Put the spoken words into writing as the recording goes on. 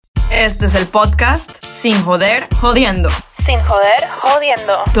Este es el podcast Sin Joder Jodiendo. Sin joder,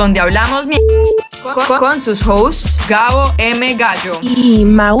 jodiendo. Donde hablamos con sus hosts Gabo M. Gallo y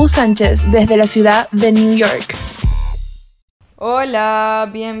Mau Sánchez desde la ciudad de New York. Hola,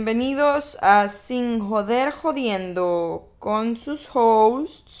 bienvenidos a Sin Joder Jodiendo con sus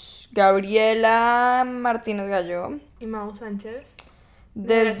hosts Gabriela Martínez Gallo Y Mau Sánchez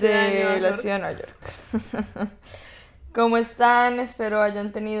desde la ciudad de Nueva York. ¿Cómo están? Espero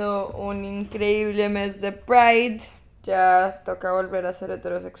hayan tenido un increíble mes de Pride. Ya toca volver a ser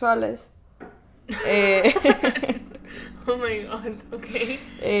heterosexuales. Oh my god, ok.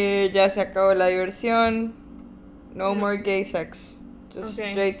 Ya se acabó la diversión. No more gay sex. Just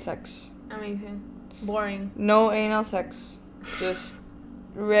Okay. straight sex. Amazing. Boring. No anal sex. Just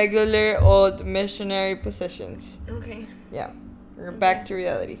regular old missionary positions. Ok. Yeah. We're back to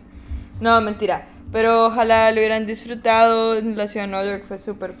reality. No, mentira. Pero ojalá lo hubieran disfrutado. En la ciudad de Nueva York fue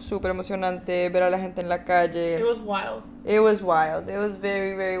súper emocionante ver a la gente en la calle. It was wild. It was wild. It was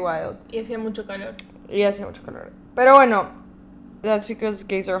very, very wild. Y hacía mucho calor. Y hacía mucho calor. Pero bueno, that's because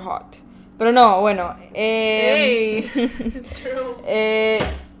gays are hot. Pero no, bueno. Hey, true.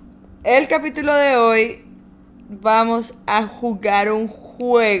 El capítulo de hoy vamos a jugar un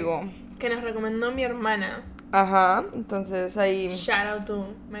juego. Que nos recomendó mi hermana. Ajá, entonces ahí... Shout out to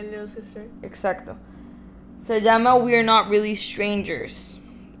my little sister. Exacto. Se llama We're Not Really Strangers.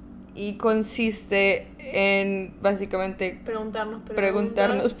 Y consiste en básicamente Preguntarnos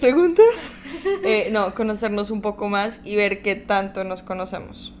preguntas. No, conocernos un poco más y ver qué tanto nos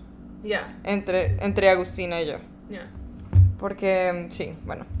conocemos. Ya. Entre Agustina y yo. Ya. Porque, sí,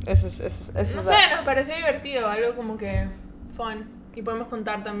 bueno, eso es No sé, nos pareció divertido, algo como que fun. Y podemos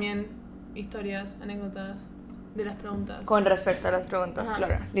contar también historias, anécdotas de las preguntas. Con respecto a las preguntas, Ajá.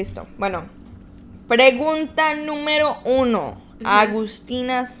 claro. Listo. Bueno, pregunta número 1.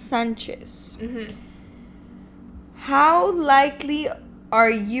 Agustina Sánchez. Ujú. How likely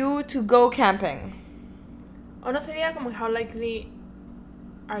are you to go camping? O no sería como how likely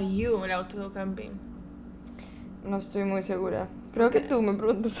are you allowed to go camping? No estoy muy segura. Creo que tú me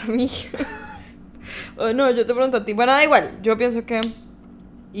preguntas a mí. O no, yo te pregunto a ti. Bueno, da igual. Yo pienso que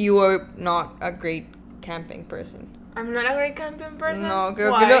you are not a great camping person. I'm not a great camping person. No,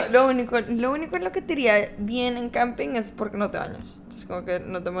 creo Why? que lo único en lo que te iría bien en camping es porque no te bañas. Entonces como que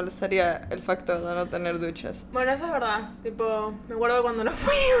no te molestaría el factor de no tener duchas. Bueno, eso es verdad. Tipo, me acuerdo cuando nos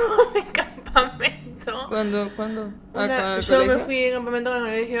fuimos de campamento. ¿Cuándo? Yo me colegio? fui de campamento con el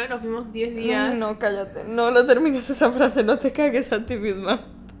colegio, nos fuimos 10 días. Ay, no, cállate. No lo termines esa frase, no te cagues a ti misma.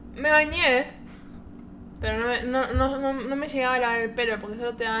 Me bañé, pero no me llegaba a lavar el pelo porque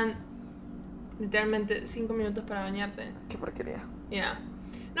solo te dan literalmente 5 minutos para bañarte. Qué porquería. Ya.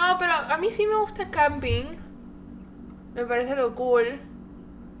 No, pero a mí sí me gusta camping. Me parece algo cool.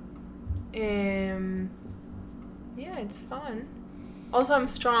 Yeah, it's fun. Also, I'm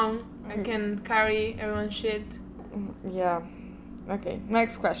strong. I can carry everyone's shit. Yeah. Okay,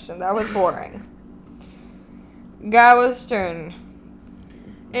 next question. That was boring. Gabo's turn.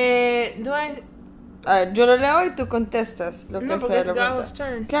 Do I... A ver, yo lo leo y tú contestas lo que No, porque sea es la pregunta. Gabo's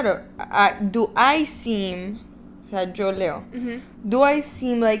turn. Claro, do I seem, o sea, yo leo. Ujú. Do I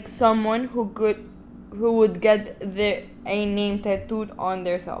seem like someone who would get a name tattooed on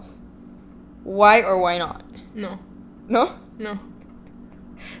themselves? Why or why not? No, ¿No? no.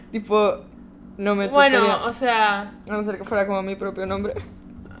 Tipo, no me Bueno, tatuaría, o sea... a no ser que fuera como mi propio nombre.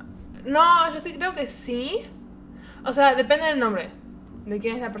 No, yo sí creo que sí. O sea, depende del nombre. De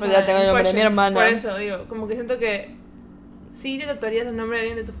quién es la persona. ya tengo el in nombre de mi question. hermana. Por eso digo, como que siento que sí te tatuarías el nombre de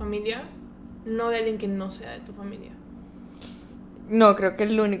alguien de tu familia, no de alguien que no sea de tu familia. No, creo que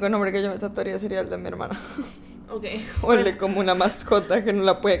el único nombre que yo me tatuaría sería el de mi hermana. Ok. O el de como una mascota que no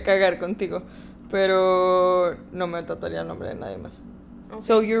la puede cagar contigo. Pero no me tatuaría el nombre de nadie más. Ok.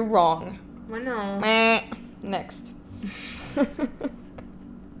 So you're wrong. Bueno. Next.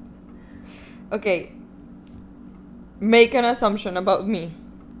 Okay. Make an assumption about me.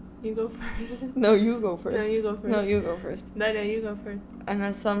 You go first. No, you go first. No, you go first. No, you go first. Dale, you go first. An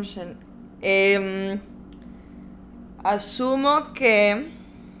assumption. Asumo que...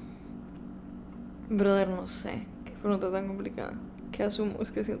 Brother, no sé. Qué pregunta tan complicada. ¿Qué asumo?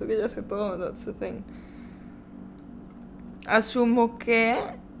 Es que siento que ya sé todo. That's the thing. Asumo que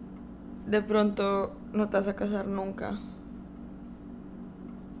de pronto no te vas a casar nunca.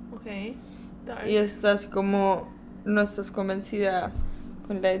 Ok. Dark. Y estás como... No estás convencida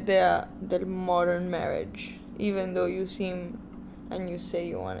con la idea del modern marriage. Even though you seem and you say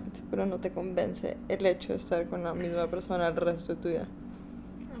you want it. Pero no te convence el hecho de estar con la misma persona el resto de tu vida.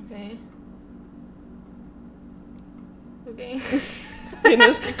 Ok. Ok.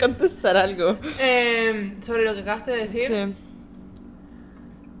 Tienes que contestar algo. Sobre lo que acabaste de decir. Sí.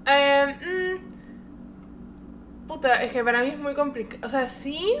 Puta, es que para mí es muy complicado. O sea,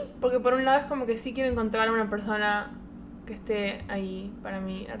 sí, porque por un lado es como que sí quiero encontrar a una persona que esté ahí para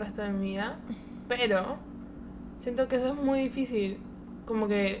mí el resto de mi vida. Pero siento que eso es muy difícil. Como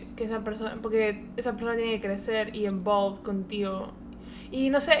que esa persona. Porque esa persona tiene que crecer y evolve contigo. Y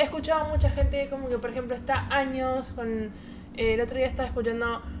no sé, he escuchado a mucha gente como que, por ejemplo, está años con. El otro día estaba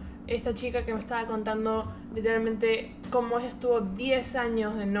escuchando esta chica que me estaba contando literalmente cómo ella estuvo 10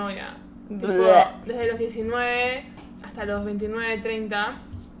 años de novia. Tipo, desde los 19 hasta los 29, 30.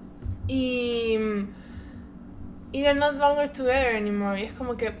 Y they're not longer together anymore. Y es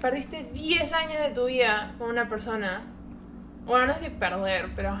como que perdiste 10 años de tu vida con una persona. Bueno, no es de perder,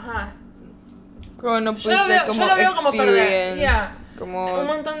 pero ajá. Bueno, pues Yo lo veo como perder. experience, Como un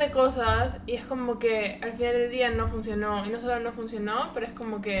montón de cosas. Y es como que al final del día no funcionó. Y no solo no funcionó, pero es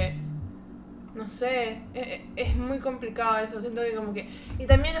como que. No sé, es muy complicado eso, siento que como que... Y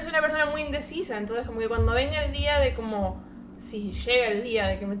también yo soy una persona muy indecisa, entonces como que cuando venga el día de como... Si llega el día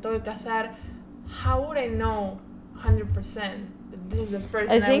de que me tengo que casar, how would I know 100% that this is the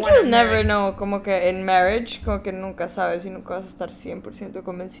person I I think wanna you'll never marry? know, como que en marriage, como que nunca sabes y nunca vas a estar 100%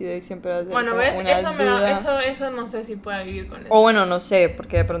 convencida y siempre vas a tener Bueno, como ¿ves? una duda. Eso no sé si pueda vivir con eso. O bueno, no sé,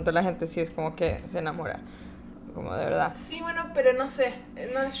 porque de pronto la gente sí es como que se enamora, como de verdad. Sí, bueno, pero no sé.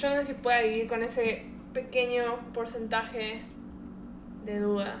 Yo no sé si pueda vivir con ese pequeño porcentaje de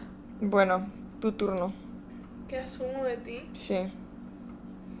duda. Bueno, tu turno. ¿Qué asumo de ti? Sí.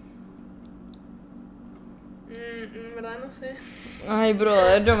 En verdad no sé. Ay,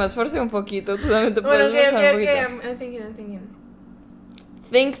 brother, yo me esforcé un poquito, tú también te Bueno, puedes esforzar un poquito. I'm thinking.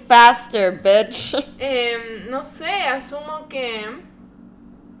 Think faster, bitch. No sé, asumo que...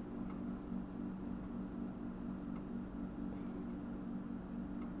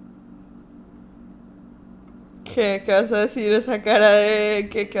 ¿Qué vas a decir? Esa cara de...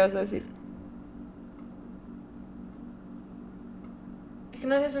 ¿Qué vas a decir? Es que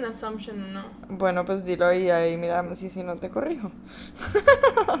no sé si es una assumption o no. Bueno, pues dilo y ahí miramos y si no te corrijo.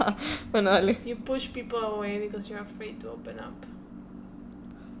 Bueno, dale. You push people away because you're afraid to open up.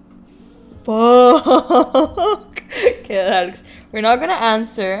 Fuck. Qué darks. We're not gonna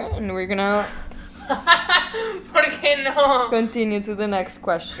answer and we're gonna ¿Por qué no? continue to the next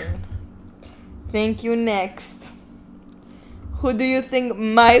question. Thank you, next. Who do you think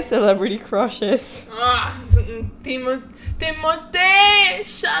my celebrity crush is? Ah, Timothée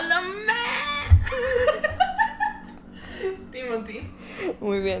Chalamet. Timothy.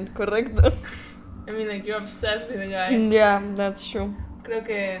 Muy bien, correcto. I mean, like, you're obsessed with the guy. Yeah, that's true. Creo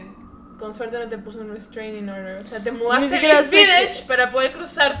que con suerte no te puso un restraining order. O sea, te mudaste a siquiera East sé Village para poder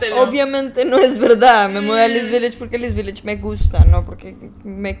cruzártelo. Obviamente no es verdad. Me mudé a East Village porque East Village me gusta, no porque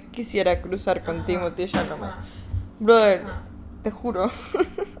me quisiera cruzar con Timothée Chalamet. Ajá. Brother, Ajá. te juro.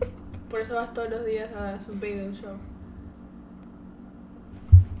 Por eso vas todos los días a su bagel shop.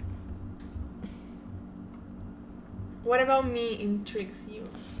 What about me intrigues you?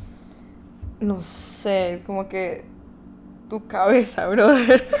 No sé, como que tu cabeza,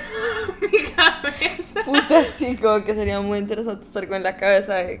 brother. Mi cabeza. Puta, sí, como que sería muy interesante estar con la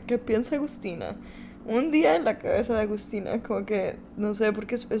cabeza de ¿qué piensa Agustina? Un día en la cabeza de Agustina, como que, no sé,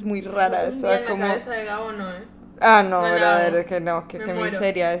 porque es muy rara. Un día en la cabeza de Gabo no, Ah, no, No, brother, no. es que no, que Me muero.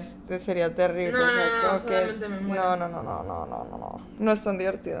 miseria, sería terrible. No, o sea, no, como que solamente me muero. no es tan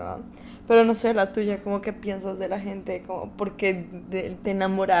divertido, ¿no? Pero no sé, la tuya, como que piensas de la gente, como por qué te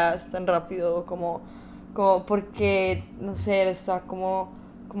enamoras tan rápido, como por qué, no sé, eres toda como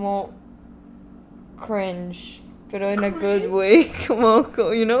cringe, pero in a good way, como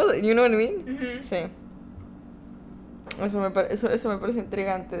you know what I mean? Ujú. Sí. Eso me parece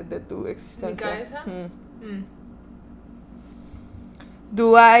intrigante de tu existencia. cabeza? Mm.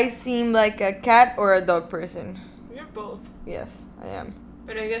 Do I seem like a cat or a dog person? You're both. Yes, I am.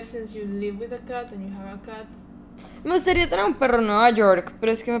 But I guess since you live with a cat and you have a cat. Me gustaría tener un perro en Nueva York,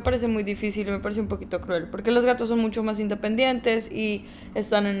 pero es que me parece muy difícil y me parece un poquito cruel, porque los gatos son mucho más independientes y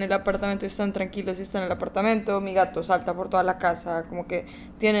están en el apartamento y están tranquilos y están en el apartamento. Mi gato salta por toda la casa, como que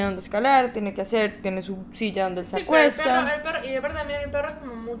tiene donde escalar, tiene que hacer, tiene su silla donde él se Sí, pero acuesta. el perro, y aparte también el perro es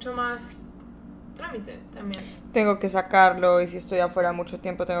como mucho más trámite también. Tengo que sacarlo y si estoy afuera mucho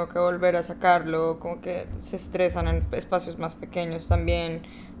tiempo tengo que volver a sacarlo, como que se estresan en espacios más pequeños también,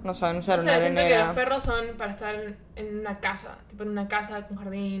 no saben usar O sea, una siento que arenera. los perros son para estar en una casa, tipo en una casa con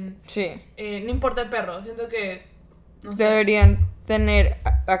jardín. Sí, No importa el perro, siento que no sé. deberían tener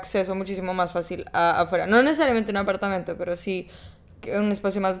acceso muchísimo más fácil afuera, no necesariamente un apartamento, pero sí un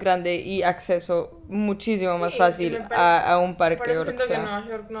espacio más grande y acceso muchísimo más Sí, fácil y me pare- a un parque Por o eso lo que siento que sea. Nueva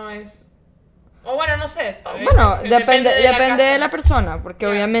York no es... O bueno, no sé. tal vez Bueno, depende de la depende de casa. la persona, porque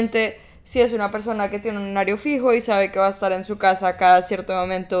Ya. obviamente si es una persona que tiene un horario fijo y sabe que va a estar en su casa cada cierto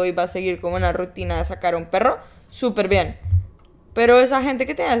momento y va a seguir como una rutina de sacar a un perro, súper bien. Pero esa gente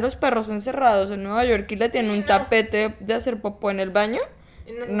que tiene a los perros encerrados en Nueva York y le tiene Sí, un no. tapete de hacer popó en el baño,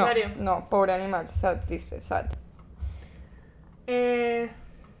 no, Innecesario. no, pobre animal, sad, triste, sad.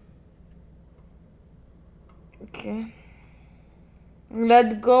 ¿Qué?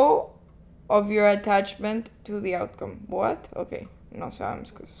 Let go of your attachment to the outcome. What? Ok, no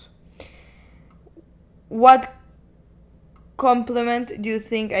sabemos qué es eso. What compliment do you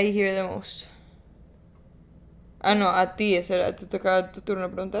think I hear the most? Ah, no, a ti, ¿te toca tu turno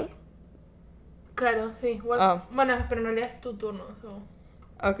preguntar? Claro, sí. Ah. Bueno, pero en realidad es tu turno. So.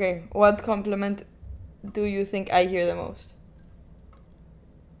 Ok, what compliment do you think I hear the most?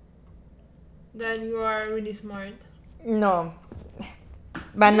 That you are really smart. No.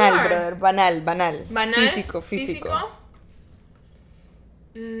 Banal, You are. brother, banal. ¿Banal? Físico.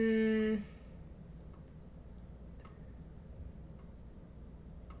 Mm,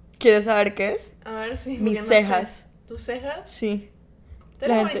 ¿Quieres saber qué es? a ver si... Mis porque no sé. cejas. ¿Tus cejas? Sí.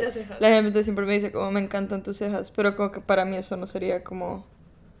 Tienes bonitas cejas. La gente siempre me dice como me encantan tus cejas, pero como que para mí eso no sería como,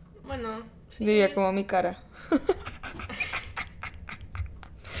 Bueno, sí. diría como mi cara.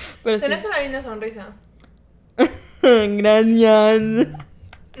 Pero sí. Tenés una linda sonrisa. Gracias.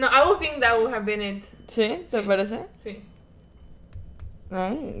 No, I would think that would have been it. ¿Sí? ¿Te Sí. parece? Sí.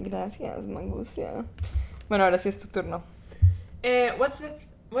 Ay, gracias, me gusta. Bueno, ahora sí es tu turno.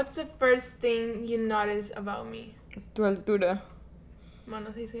 What's the first thing you notice about me? Tu altura. Bueno,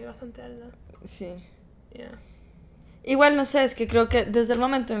 sí, soy bastante alta. Sí. Yeah. Igual no sé, es que creo que desde el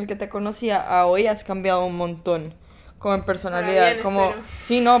momento en el que te conocía a hoy has cambiado un montón. Como en personalidad. Para bien, como espero.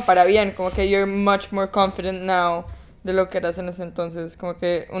 sí, no, para bien. Como que you're much more confident now de lo que eras en ese entonces. Como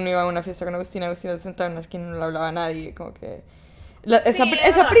que uno iba a una fiesta con Agustina se sentaba en una esquina y no le hablaba a nadie. Como que. Esa, Sí, es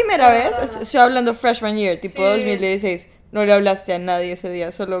esa verdad, primera es vez, verdad, es verdad. estoy hablando freshman year, tipo Sí. 2016. No le hablaste a nadie ese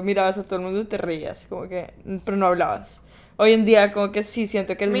día, solo mirabas a todo el mundo y te reías. Como que. Pero no hablabas. Hoy en día, como que sí,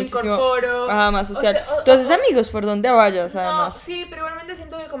 siento que eres Me muchísimo incorporo. más O social. sea, Tú haces amigos por donde vayas, No, además. sí, pero igualmente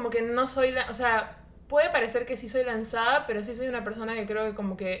siento que como que no soy o sea, puede parecer que sí soy lanzada, pero sí soy una persona que creo que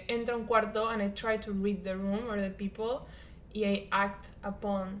como que entra a un cuarto and I try to read the room or the people y I act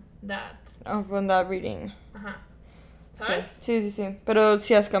upon that. Upon that reading. Ajá. ¿Sabes? Sí. Pero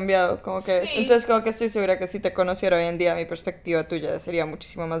sí has cambiado, como que... Sí. Entonces como que estoy segura que si te conociera hoy en día, mi perspectiva tuya sería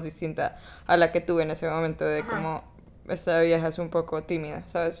muchísimo más distinta a la que tuve en ese momento de Ajá. como... Esta vieja es un poco tímida,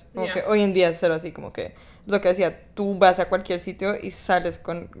 ¿sabes? Como Ya. que hoy en día es cero así, como que... Lo que decía, tú vas a cualquier sitio y sales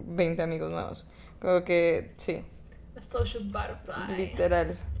con 20 amigos nuevos. Como que, sí, A social butterfly.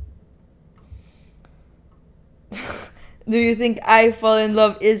 literal. Do you think I fall in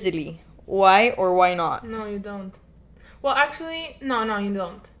love easily? Why or why not? No, you don't. Well, actually, no, you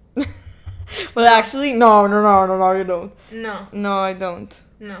don't. Well, actually, no, you don't. No, No, I don't.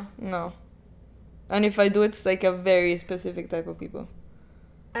 no. No. And if I do, it's like a very specific type of people.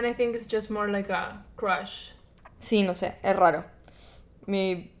 And I think it's just more like a crush. Sí, no sé, es raro.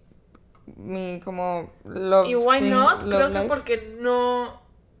 Mi como love Y why thing, not? love Creo que life. porque no...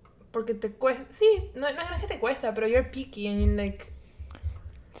 Porque te cuesta... Sí, no es que te cuesta, pero you're picky and you like...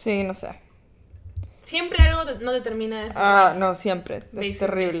 Sí, no sé. Siempre algo no te termina de Ah, cerrar. no, siempre. Es Basically.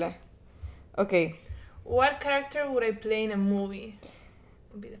 terrible. Ok. What character would I play in a movie?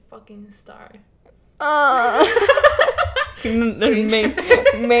 Be the fucking star. Ah.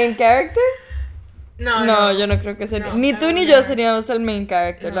 El main character? No, yo no creo que sería. No, Ni tú ni never. yo seríamos el main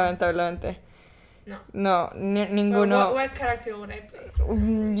character, No. lamentablemente. No. No, But ninguno. what character would I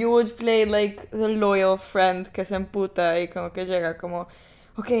play? You would play like the loyal friend que se emputa y como que llega como,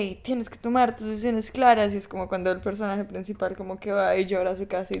 ok, tienes que tomar tus decisiones claras y es como cuando el personaje principal como que va y llora a su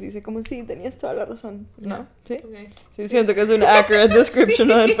casa y dice como, sí, tenías toda la razón, ¿no? ¿Sí? Okay. Sí, siento que es una accurate description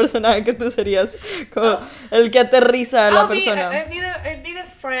 ¿no? del personaje que tú serías, como el que aterriza a la persona. I'd be the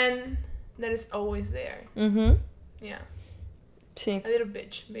friend that is always there. Ujú, Yeah. sí. A little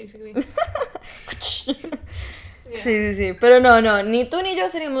bitch, basically. Yeah. Sí, pero no, ni tú ni yo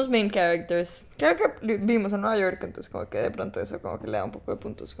seríamos main characters. Creo que vivimos en Nueva York, entonces como que de pronto eso como que le da un poco de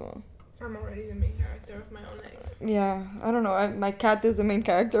puntos como... I'm already the main character of my own life. Yeah, I don't know, my cat is the main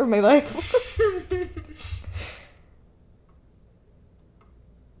character of my life.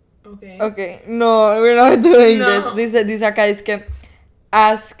 Okay. Okay, no, we're not doing No. this. Dice acá, es que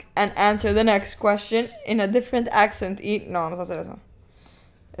ask and answer the next question in a different accent y... No, vamos a hacer eso.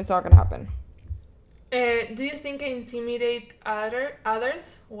 It's not gonna happen. Do you think I intimidate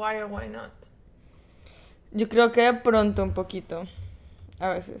others? Why or why not? Yo creo que de pronto un poquito. A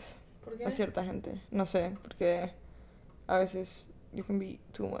veces. ¿Por qué? A cierta gente. No sé, porque a veces you can be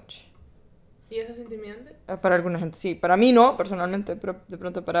too much. ¿Y eso es intimidante? Para alguna gente sí. Para mí no, personalmente, pero de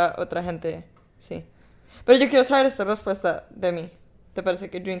pronto para otra gente sí. Pero yo quiero saber esta respuesta de mí. ¿Te parece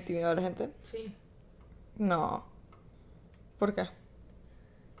que yo intimido a la gente? Sí. No. ¿Por qué?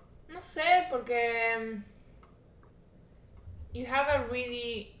 No sé, porque you have a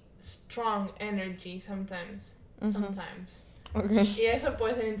really strong energy sometimes. Ujú. Sometimes. Ok. Y eso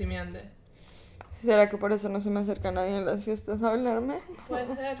puede ser intimidante. ¿Será que por eso no se me acerca nadie en las fiestas a hablarme?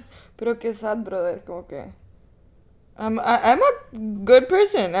 Puede ser. Pero qué sad, brother, como que... I'm a good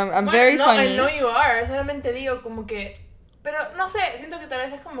person, I'm Bueno, very no, funny. I know you are. Solamente digo como que... Pero no sé, siento que tal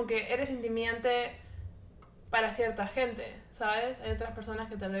vez es como que eres intimidante para cierta gente, ¿sabes? Hay otras personas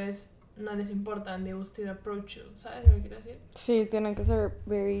que tal vez no les importan, they will still approach you, ¿sabes lo que quiero decir? Sí, tienen que ser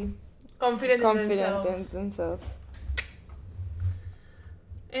very Confident, confident in in themselves. themselves.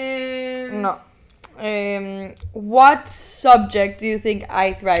 No. No. What subject do you think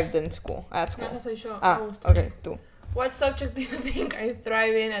I thrived in school? At school. No, esa soy yo. Ah, Augusto. ok, tú. What subject do you think I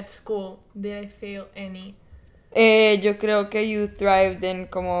thrive in at school? Did I fail any? Yo creo que you thrived in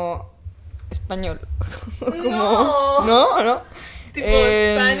como español. Como... No. No. Tipo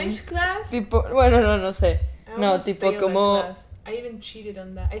Em, Spanish class? Tipo, bueno, no sé. I No, almost tipo failed that como class. I even cheated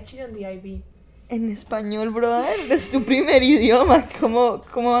on that. I cheated on the IB. en español, brother. Es tu primer idioma.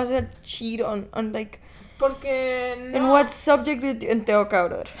 ¿Cómo vas a cheat on like... Porque no. ¿En what subject did you... En TOK,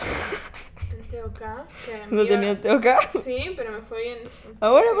 brother. En TOK. Que ¿No me tenía iba- TOK? Sí, pero me fue bien.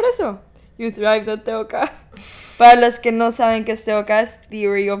 Ah, bueno, por eso. You thrived at TOK. Para los que no saben qué es TOK, es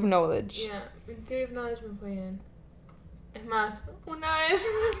Theory of Knowledge. Yeah, en Theory of Knowledge me fue bien. Es más, una vez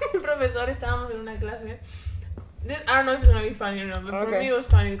mi profesor estábamos en una clase. This, I don't know if it's gonna be funny or not, but for Okay. me it was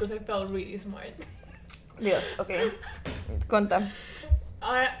funny because I felt really smart. Dios, ok. Conta.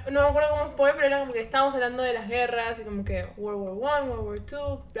 Ahora, no me acuerdo cómo fue, pero era como que estábamos hablando de las guerras y como que World War I, World War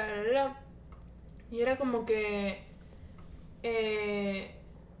II, bla bla bla. Y era como que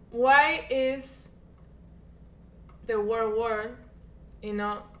why is the World War y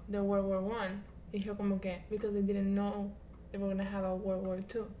no the World War One? Y yo como que because they didn't know they were gonna have a World War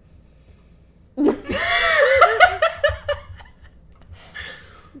II.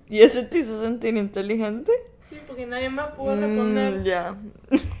 ¿Y eso te hizo sentir inteligente? Sí, porque nadie más pudo responder. Ya.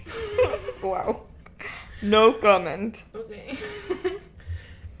 Wow. No comment. Okay.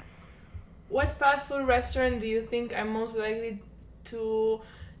 What fast food restaurant do you think I'm most likely to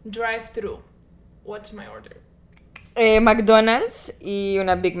drive through? What's my order? McDonald's y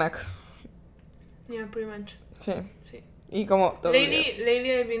una Big Mac. Yeah, pretty much. Sí. Sí. Y como todos los días.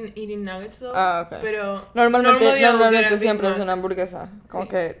 Lately I've been eating nuggets though. Ah, ok. Pero Normalmente normally I will get a Big siempre es Mac. una hamburguesa. Como Sí.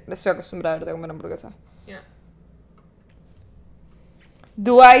 que estoy acostumbrada a comer hamburguesa. Yeah.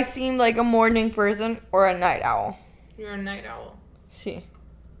 Do I seem like a morning person or a night owl? You're a night owl. Sí.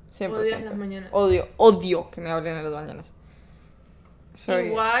 Odias 100%. las mañanas. Odio que me hablen en las mañanas. Sorry.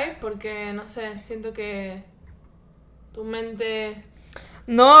 ¿Y why? Porque, no sé, siento que tu mente...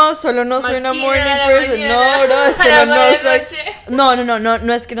 No, solo no soy una maquina morning a la person. mañana, No, bro, a la solo no soy. medianoche.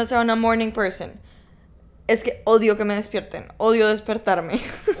 No es que no sea una morning person. Es que odio que me despierten. Odio despertarme.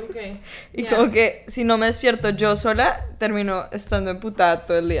 Ok. Y yeah. como que si no me despierto yo sola, termino estando emputada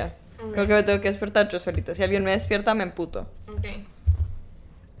todo el día. Ok. Como que me tengo que despertar yo solita. Si alguien me despierta, me emputo. Ok.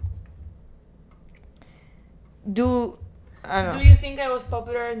 Do Do you think I was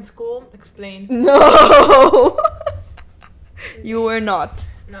popular in school? Explain. No. You were not.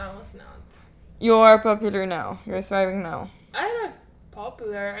 No, I was not. You are popular now. You're thriving now. I don't know if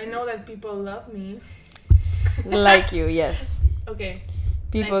popular. I know that people love me. Like you, yes. Okay.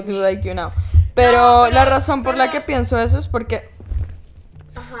 People Like do me. like you now. Pero pero- la razón por la pero- que pienso eso es porque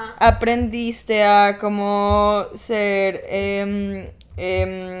Ajá. aprendiste a como ser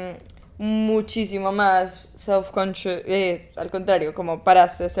muchísimo más self-conscious, al contrario, como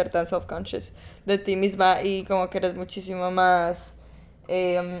paraste de ser tan self-conscious de ti misma y como que eres muchísimo más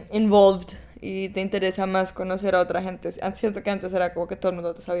involved y te interesa más conocer a otra gente. Siento que antes era como que todo el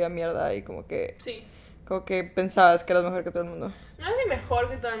mundo te sabía mierda y como que pensabas que eras mejor que todo el mundo. No sé si mejor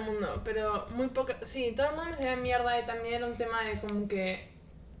que todo el mundo, pero muy poca... Sí, todo el mundo me sabía mierda y también era un tema de como que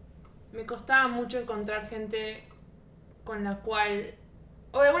me costaba mucho encontrar gente con la cual...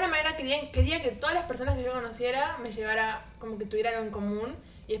 O de alguna manera quería que todas las personas que yo conociera me llevara, como que tuvieran algo en común.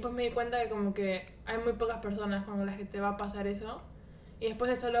 Y después me di cuenta que como que hay muy pocas personas con las que te va a pasar eso. Y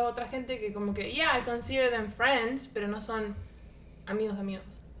después de solo otra gente que como que, yeah, I consider them friends, pero no son amigos,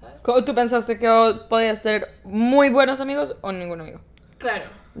 ¿Cómo tú pensaste que podías tener muy buenos amigos o ningún amigo? Claro.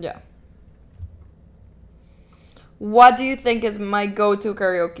 Ya. What do you think is my go-to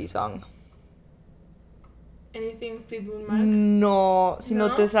karaoke song? Anything Fleetwood Mac. No, si no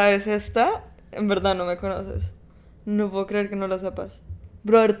 ¿No? te sabes esta, en verdad no me conoces. No puedo creer que no la sepas.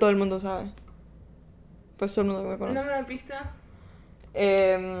 Brother, todo el mundo sabe. Pues todo el mundo que me ¿No conoce. me la pista?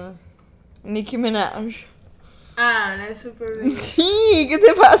 Nicki Minaj. Ah, la de Super Baby. Sí, ¿qué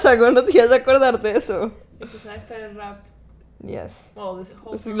te pasa? ¿Cómo no te ibas a acordar de eso? Empezaba esta de rap. Yes. Wow, this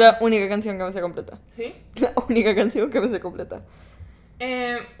whole Es song. la única canción que me sé completa. ¿Sí? La única canción que me sé completa.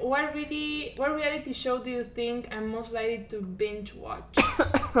 What reality show do you think I'm most likely to binge watch?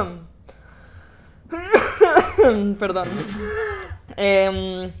 Perdón.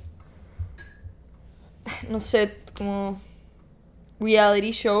 No sé, como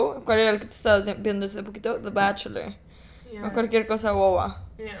reality show. ¿Cuál era el que te estabas viendo hace poquito? The Bachelor. Yeah. O cualquier cosa boba.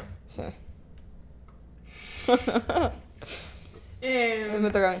 Yeah. Sí. Me Me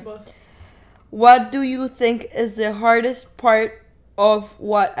toca a mí. Vos. What do you think is the hardest part of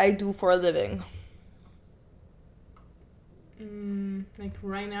what I do for a living? Like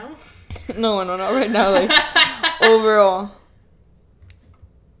right now? No, not right now. Like, overall.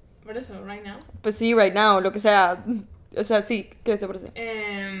 Por eso, right now. Pues sí, right now, lo que sea. O sea, sí, ¿qué te parece?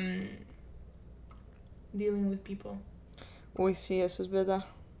 Dealing with people. Uy, sí, eso es verdad.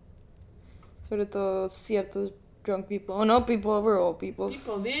 Sobre todo ciertos drunk people. Oh, no, people overall. People.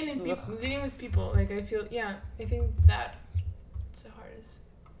 Dealing with people. Like I feel, yeah, I think that it's the hardest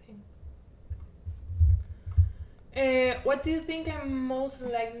thing. What do you think I'm most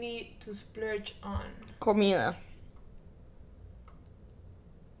likely to splurge on? Comida.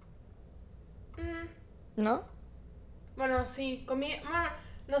 Mm, ¿No? bueno, sí, comida. Bueno,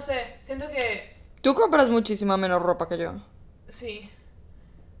 no sé, siento que Tú compras muchísima menos ropa que yo. sí.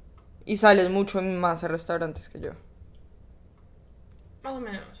 Y sales mucho más a restaurantes que yo. Más o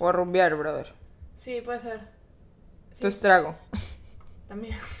menos. O a rumbear, brother. Sí, puede ser. Sí, Entonces trago.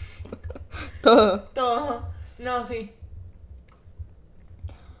 también. Todo. Todo. No, sí.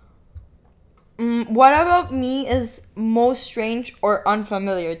 What about me is most strange or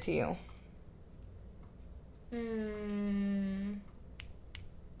unfamiliar to you?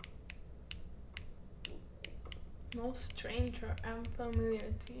 Most strange or unfamiliar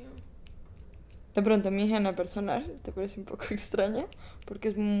to you. De pronto mi higiene personal te parece un poco extraña porque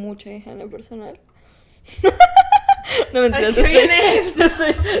es mucha higiene personal. No me entiendes. ¿A qué viene esto?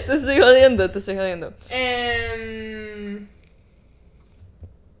 Te estoy jodiendo, te estoy jodiendo.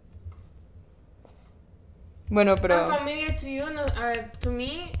 Bueno, pero Unfamiliar to you, no, to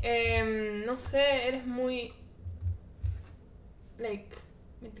me, no sé, eres muy, like,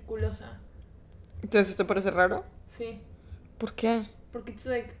 meticulosa. ¿entonces te parece raro? Sí, ¿Por qué? porque it's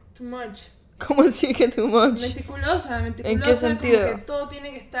like too much. ¿Cómo así que too much? Meticulosa. ¿En qué sentido? Como que todo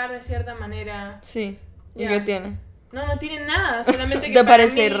tiene que estar de cierta manera. Sí. ¿Y Ya. qué tiene? No tiene nada, solamente que ¿Te para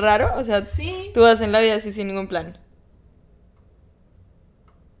parece mí- raro? O sea, Sí, tú vas en la vida así sin ningún plan.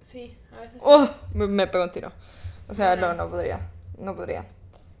 sí, a veces sí. ¡Oh! Me pego un tiro. O sea, No. no podría. No podría.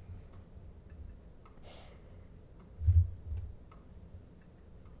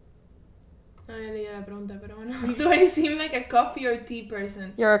 No había leído la pregunta, pero bueno. Do I seem like a coffee or tea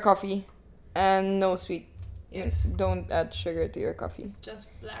person? You're a coffee. And no sweet. Yes. Don't add sugar to your coffee. It's just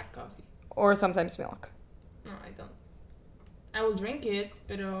black coffee. Or sometimes milk. No, I don't. I will drink it,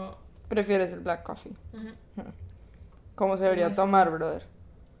 pero... Prefieres el black coffee. Ujú. ¿Cómo se debería Demasiado. tomar, brother?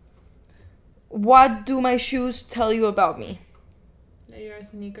 What do my shoes tell you about me? That you're a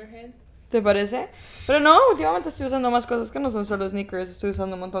sneakerhead. ¿Te parece? Pero no, últimamente estoy usando más cosas que no son solo sneakers. Estoy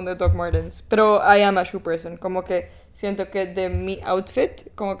usando un montón de Doc Martens. Pero I am a shoe person. Como que siento que de mi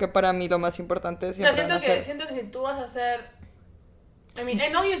outfit, como que para mí lo más importante es O sea, siempre siento que si tú vas a hacer... I mean, I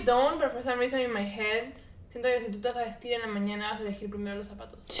know you don't, but for some reason in my head, siento que si tú te vas a vestir en la mañana vas a elegir primero los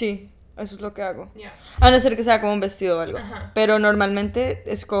zapatos. Sí, eso es lo que hago. Ya. A no ser que sea como un vestido o algo. Ajá. Pero normalmente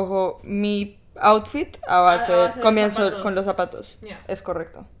escojo mi outfit a base, A base de comienzo zapatos. con los zapatos. Ya. Es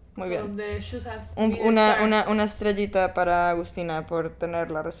correcto. Muy So bien. the shoes have to be the Una, start. una estrellita para Agustina por tener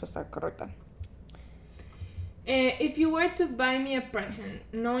la respuesta correcta. If you were to buy me a present,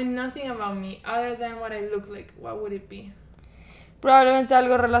 knowing nothing about me other than what I look like, what would it be? Probablemente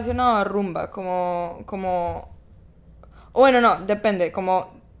algo relacionado a rumba, como... o bueno, no, depende,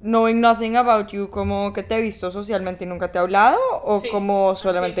 como knowing nothing about you, como que te he visto socialmente y nunca te he hablado, o Sí, como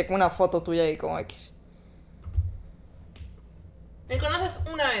solamente así. con una foto tuya y como X. Me conoces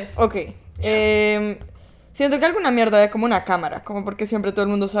una vez. Ok, Siento que alguna mierda de como una cámara, como porque siempre todo el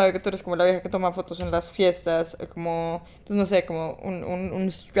mundo sabe que tú eres como la vieja que toma fotos en las fiestas, como, entonces no sé, como un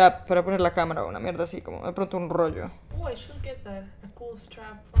strap para poner la cámara o una mierda así, como de pronto un rollo. Oh, I should get that. A cool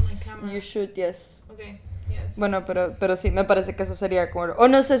strap for my camera. You should, yes. Okay, yes. Bueno, pero sí, me parece que eso sería como... O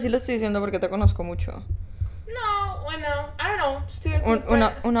no sé si lo estoy diciendo porque te conozco mucho. No, bueno, I don't know. Still a cool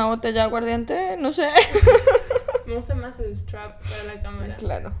Una botella de aguardiente, no sé. Me gusta más el strap para la cámara.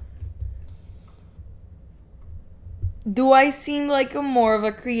 Claro. Do I seem like a more of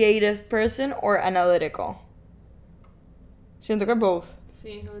a creative person or analytical? Siento que both.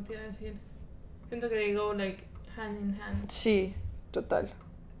 Sí, lo que te iba a decir. Siento que they go like hand in hand. Sí, total.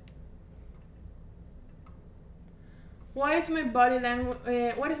 What is my body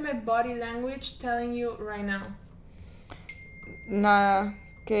language telling you right now? Nada,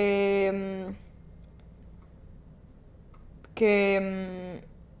 que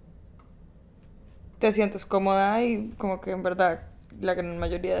te sientes cómoda y como que en verdad la gran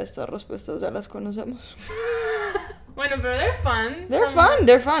mayoría de estas respuestas ya las conocemos. Bueno, pero they're fun.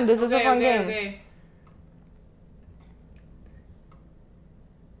 They're fun. This is a fun game. Okay.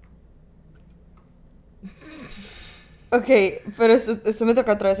 Ok, pero ¿esto me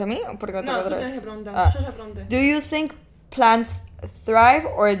toca otra vez a mí? ¿O por qué me toca No, tú otra tienes vez? que preguntar. Ah. Yo ya pregunté. Do you think plants thrive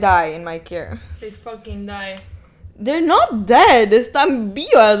or die in my care? They fucking die. They're not dead, están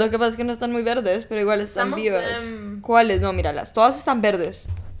vivas. Lo que pasa es que no están muy verdes, pero igual están Some of vivas. them. ¿Cuáles? No, míralas, todas están verdes.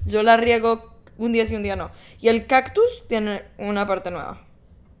 Yo las riego un día sí, un día no. Y el cactus tiene una parte nueva.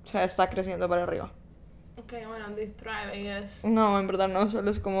 O sea, está creciendo para arriba. Okay, bueno, they thrive, I guess. No, en verdad no, solo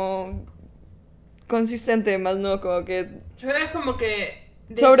es como consistente, más no como que... Yo creo que es como que...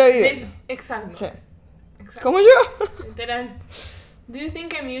 Sobrevive. Exacto. Sí. Exacto. Como yo. Literal. Do you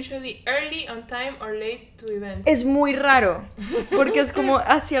think I'm usually early, on time, or late to events? Es muy raro, porque es como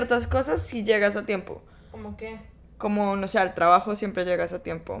a ciertas cosas si llegas a tiempo. ¿Cómo qué? Como, no sé, al trabajo siempre llegas a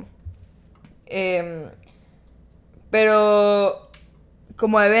tiempo. Pero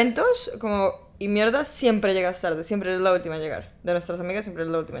como a eventos y mierda, siempre llegas tarde. Siempre eres la última a llegar. De nuestras amigas siempre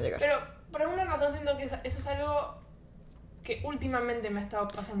eres la última a llegar. Pero por alguna razón siento que eso es algo que últimamente me ha estado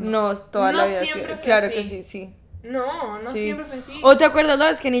pasando. No, toda la vida. Siempre fue claro así. que sí, sí. No Sí. siempre fue así. ¿O te acuerdas la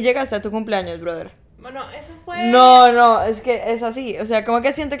vez que ni llegaste a tu cumpleaños, brother? Bueno, eso fue... No, es que es así. O sea, como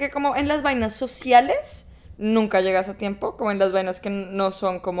que siento que como en las vainas sociales nunca llegas a tiempo, como en las vainas que no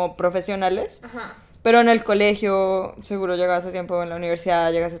son como profesionales. Ajá. Pero en el colegio seguro llegas a tiempo, en la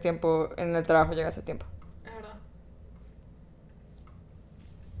universidad llegas a tiempo, en el trabajo llegas a tiempo. Es verdad.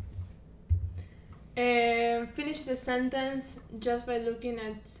 Finish the sentence just by looking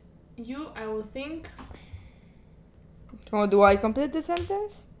at you, I will think. Como, do I complete the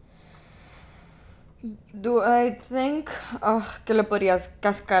sentence? Do I think que le podrías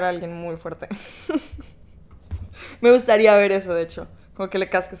cascar a alguien muy fuerte? Me gustaría ver eso, de hecho. Como que le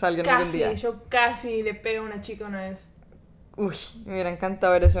casques a alguien algún día. Yo casi le pego a una chica una vez. Uy, me hubiera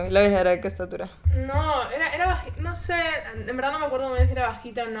encantado ver eso. ¿Y la vieja era de qué estatura? No, era bajita, no sé, en verdad no me acuerdo muy bien si era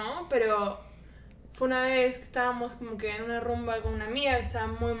bajita o no, pero fue una vez que estábamos como que en una rumba con una amiga que estaba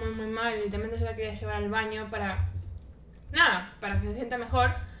muy mal y literalmente yo la quería llevar al baño para que se sienta mejor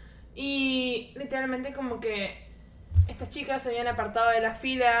y literalmente como que estas chicas se habían apartado de la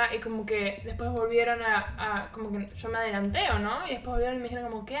fila y como que después volvieron a como que yo me adelanté o no y después volvieron y me dijeron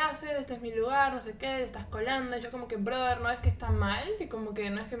como ¿qué haces? Este es mi lugar, no sé qué, te estás colando y yo como que brother, no es que está mal y como que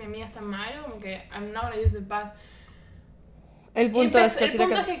no es que mi amiga está mal como que I'm not gonna use the bath. El punto es que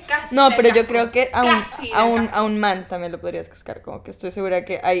casi no, la pero yo casco. creo que Casi la casco. a un man también lo podrías cascar. Como que estoy segura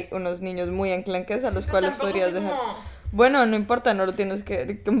que hay unos niños muy enclenques a los Sí, pero cuales tampoco podrías soy dejar. como- Bueno, no importa, no lo tienes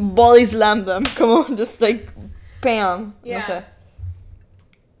que body slam them, como just like pam, Yeah. no sé.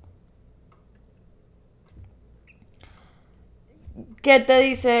 ¿Qué te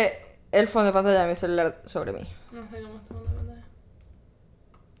dice el fondo de pantalla de mi celular sobre mí? No sé cómo está la pantalla.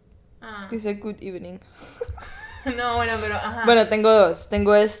 Ah. Dice good evening. No, bueno, pero ajá. Bueno, tengo dos.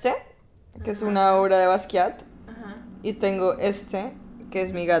 Tengo este, que es una obra de Basquiat, Ajá. y tengo este, que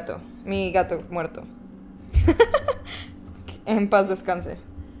es mi gato muerto. En paz descanse.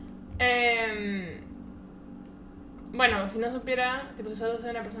 Bueno, si no supiera, tipo, si solo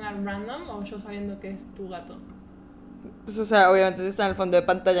soy una persona random o yo sabiendo que es tu gato. Pues, o sea, obviamente si está en el fondo de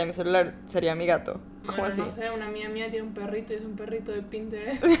pantalla de mi celular, sería mi gato. ¿Cómo Bueno, así? no sé, una amiga mía tiene un perrito y es un perrito de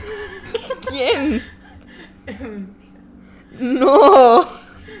Pinterest. ¿Quién? No.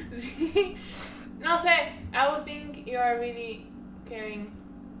 Sí. No sé, I would think you are a really caring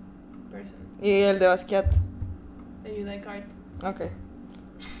person. Y el de Basquiat. That you like art. Ok.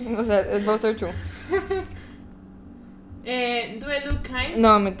 O sea, es both are true. Do I look kind?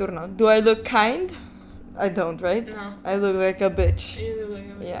 No, mi turno. Do I look kind? I don't, right? No. I look like a bitch. You look like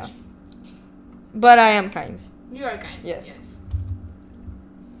a bitch. Yeah. But I am kind. You are kind. Yes.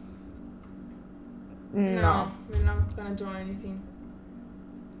 No, No. we're not gonna do anything.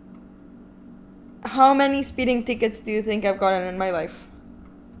 How many speeding tickets do you think I've gotten in my life?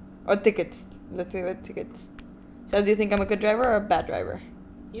 Or tickets. Let's say with tickets. So do you think I'm a good driver or a bad driver?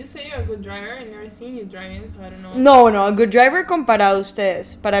 You say you're a good driver. I've never seen you driving, so I don't know. No, a good driver comparado a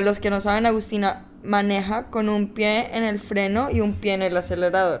ustedes. Para los que no saben, Agustina maneja con un pie en el freno y un pie en el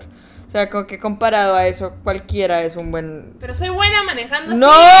acelerador. O sea, como que comparado a eso, cualquiera es un buen... Pero soy buena manejando. No,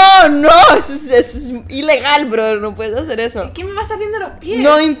 así. no, eso es ilegal, brother, no puedes hacer eso. ¿Y quién me va a estar viendo los pies?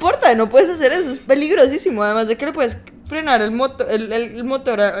 No importa, no puedes hacer eso, es peligrosísimo. Además de que le puedes frenar el motor,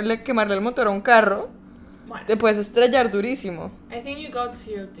 quemarle el motor a un carro, Bueno, te puedes estrellar durísimo. I think you got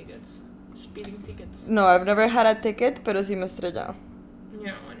 0 tickets. Speeding tickets. No, I've never had a ticket, pero sí me he estrellado.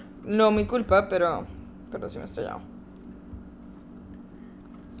 Ya, bueno. No mi culpa, pero sí me he estrellado.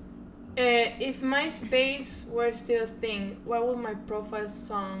 If MySpace were still a thing, what would my profile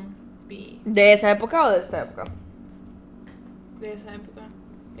song be? ¿De esa época o de esta época? De esa época,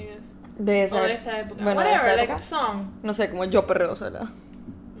 I guess. De esa O de esta época. Bueno, de Whatever, esta like época. a song. No sé, como yo perreo sola.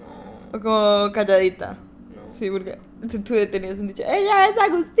 No, O como calladita. no. Sí, porque tú tenías un dicho, ¡ella es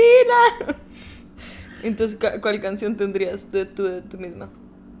Agustina! Entonces, ¿cuál canción tendrías de tú misma?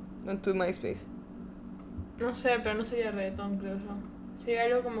 En tu MySpace. No sé, pero no sería reggaetón, creo yo. Sería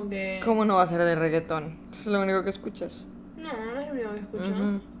algo como que... ¿Cómo no va a ser de reggaetón? Eso es lo único que escuchas. No, no es lo único que escucho.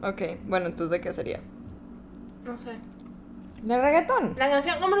 Ujú. Ok, bueno, entonces ¿de qué sería? No sé. ¿De reggaetón? La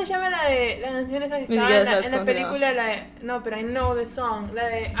canción, ¿cómo se llama la canción esa que Ni estaba siquiera en la, sabes en la cómo se película? La de, no, pero I know the song. La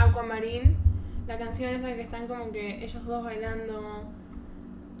de Aquamarine. La canción esa que están como que ellos dos bailando.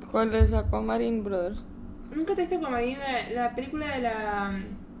 ¿Cuál es Aquamarine, brother? ¿Nunca te diste Aquamarine? La película de la...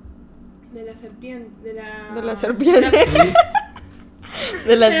 De la serpiente. De la serpiente.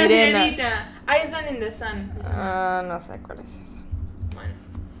 De la sirena. sirenita. Island in the Sun. Ah, no sé cuál es esa. Bueno.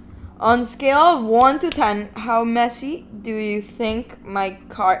 On scale of 1 to 10, how messy do you think my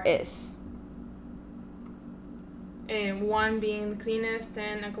car is? 1 being the cleanest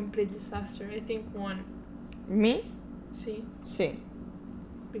and a complete disaster. I think 1. ¿Me? Sí. Sí.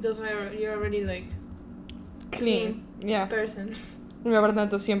 Because you're already like Clean. Yeah. person. Mi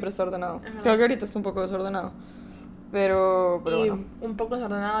apartamento siempre está ordenado. Ajá. Creo que ahorita está un poco desordenado. Pero Y bueno. un poco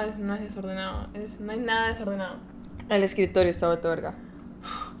desordenado no es desordenado. No hay nada desordenado. El escritorio está vuelto verga.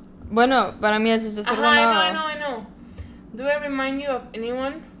 Bueno, para mí eso es desordenado. Ajá, I know. Do I remind you of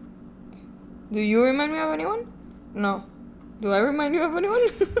anyone? Do you remind me of anyone? No. Do I remind you of anyone?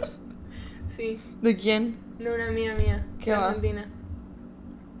 Sí, ¿De quién? de una amiga mía. ¿Qué de va? Argentina.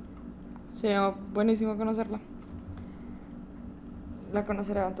 Sería buenísimo conocerla. La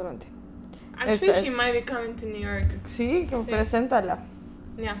conoceré eventualmente. Actually, Esa she es. might be coming to New York. Sí, que Sí. preséntala.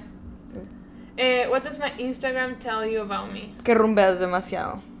 Yeah. What does my Instagram tell you about me? Que rumbeas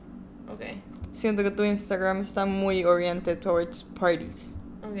demasiado. Okay. Siento que tu Instagram está muy oriented towards parties.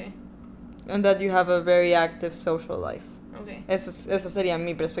 Okay. And that you have a very active social life. Okay. Esa sería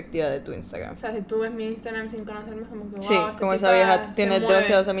mi perspectiva de tu Instagram. O sea, si tú ves mi Instagram sin conocerme, es como que wow, Sí, esta como esa tipa vieja se tiene mueve.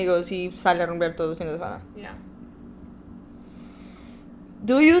 demasiados amigos y sale a rumbear todos los fines de semana. Yeah.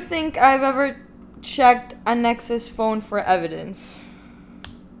 Do you think I've ever checked an ex's phone for evidence?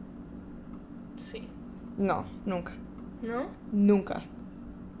 Sí. No, nunca. ¿No? Nunca.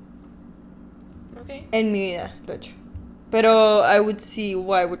 Okay. En mi vida lo he hecho. Pero I would see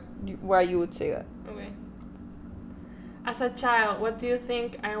why you would say that. Okay. As a child, what do you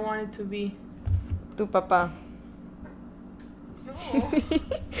think I wanted to be? Tu papá. No.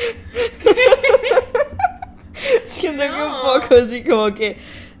 Siento que un No. poco así como que...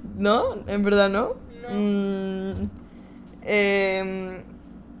 ¿No? ¿En verdad no? No.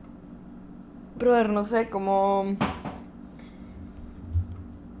 Brother, no sé, como...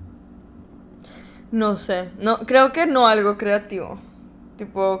 No sé. No, creo que no algo creativo.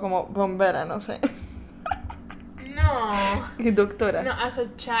 Tipo como bombera, no sé. No. Y doctora. No, as a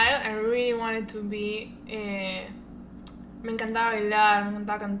child, I really wanted to be. Me encantaba bailar, me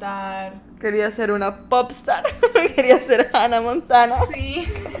encantaba cantar. Quería ser una popstar. Quería ser Hannah Montana. Sí.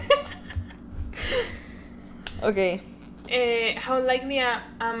 Ok. How likely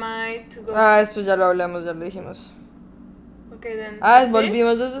am I to go? Ah, eso ya lo hablamos, ya lo dijimos. Okay, then. Ah, that's it?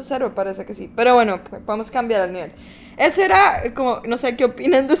 volvimos desde cero, parece que sí. Pero bueno, podemos cambiar el nivel. Eso era como, no sé qué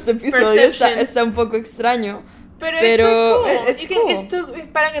opinan de este episodio. Perception. Está un poco extraño. Pero Pero it's it's cool. cool. Es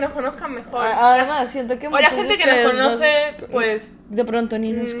para que nos conozcan mejor. Además, siento que O la muchos gente de que nos ustedes conoce, pues, de pronto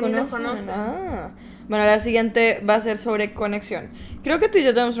ni nos ni nos conocen. conocen. Ah, Bueno, la siguiente va a ser sobre conexión. Creo que tú y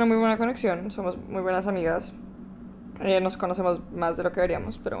yo tenemos una muy buena conexión. Somos muy buenas amigas. Nos conocemos más de lo que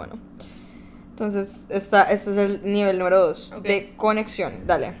deberíamos, pero bueno. Entonces, este es el nivel número 2 Ok. de conexión.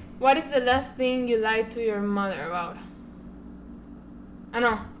 Dale. What is the last thing you lied to your mother about? Ah,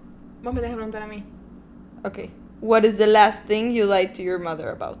 no. Vos me tenés que preguntar a mí. Ok. What is the last thing you lied to your mother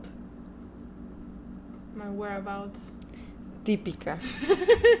about? My whereabouts. Típica.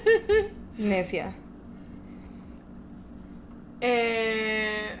 Necia.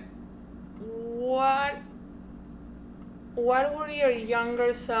 What would your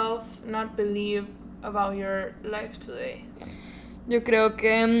younger self not believe about your life today? Yo creo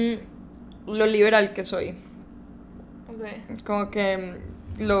que lo liberal que soy. Okay. Como que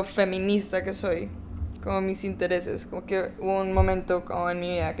lo feminista que soy. Como mis intereses. Como que hubo un momento como en mi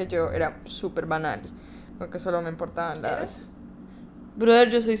vida que yo era súper banal. Como que solo me importaban las... ¿Eres? Brother,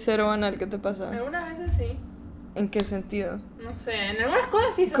 yo soy cero banal, ¿qué te pasa? Algunas veces sí. ¿En qué sentido? No sé, en algunas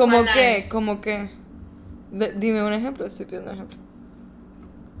cosas sí son ¿Cómo banal. qué? ¿Cómo qué? Dime un ejemplo, estoy pidiendo un ejemplo.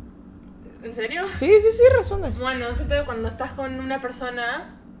 ¿En serio? Sí, responde. Bueno, siento que cuando estás con una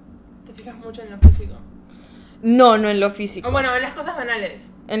persona te fijas mucho en lo físico. No en lo físico. O bueno, en las cosas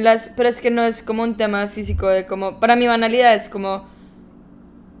banales. Pero es que no es como un tema físico de como... Para mí banalidad es como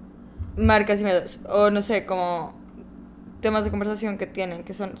marcas y mierdas. O no sé, como temas de conversación que tienen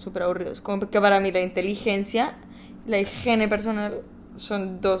que son súper aburridos. Como que para mí la inteligencia, la higiene personal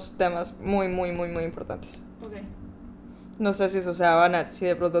son dos temas muy importantes. Ok. No sé si eso sea banal, si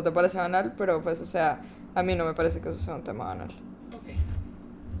de pronto te parece banal, pero pues o sea, a mí no me parece que eso sea un tema banal. Ok.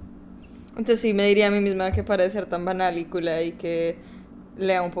 Entonces sí, me diría a mí misma que para de ser tan banal y culé y que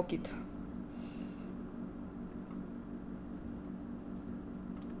lea un poquito.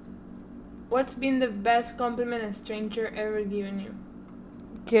 What's been the best compliment a stranger ever given you?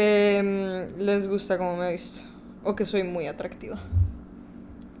 Que les gusta cómo me he visto. O que soy muy atractiva.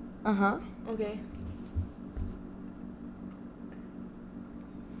 Ajá. Okay.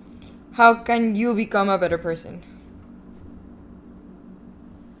 How can you become a better person?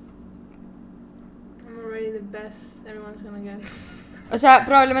 I'm already the best everyone's gonna get. O sea,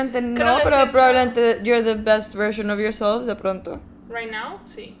 probablemente no, Creo que pero sí. probablemente you're the best version of yourself de pronto. Right now,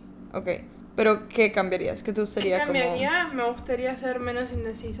 sí. Ok. Pero ¿qué cambiarías? ¿Qué te ¿Qué gustaría cambiaría? Me gustaría ser menos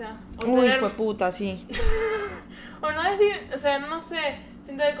indecisa. O como... Uy, tener... puta, sí. o no decir, o sea, no sé,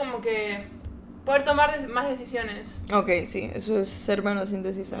 siento que como que poder tomar más decisiones. Ok, sí, eso es ser menos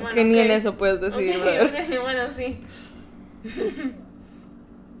indecisa. Es Bueno, que ni en ok. eso puedes decidir, Ok, brother. ok, bueno, sí.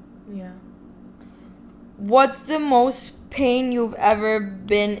 Yeah. What's the most pain you've ever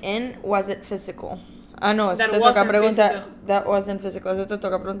been in? Was it physical? Ah, no, eso That te toca wasn't preguntar. physical. That wasn't physical. Eso te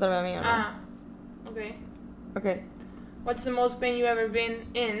toca preguntarme a mí, ¿o no? Ah, okay. Ok. What's the most pain you ever been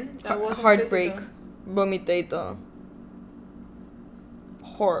in that wasn't Heartbreak. physical? Vomité y todo.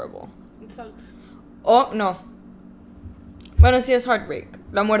 Horrible. It sucks. Oh, no. Bueno, sí es heartbreak.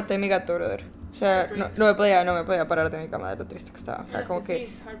 La muerte de mi gato, brother. O sea, Heartbreak. no me podía parar de mi cama de lo triste que estaba. O sea, Bueno, como es que que sí,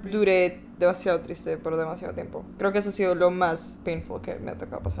 it's heartbreak. duré demasiado triste por demasiado tiempo. Creo que eso ha sido lo más painful que me ha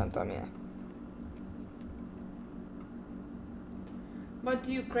tocado pasar en toda mi vida. What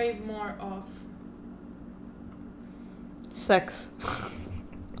do you crave more of? Sex.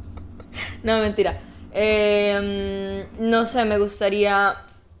 No, mentira. No sé, me gustaría...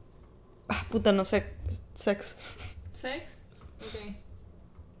 Ah, puta, no sé. Sex. Sex? Okay.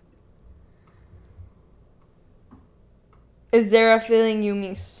 Is there a feeling you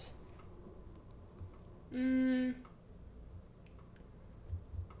miss?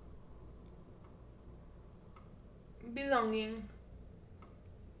 Belonging.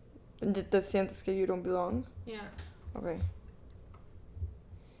 ¿Te sientes que you don't belong? Yeah. Okay.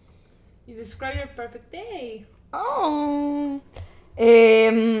 You describe your perfect day. Oh.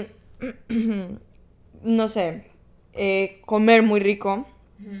 No sé. Comer muy rico.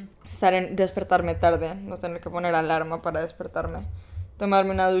 Despertarme tarde. No tener que poner alarma para despertarme.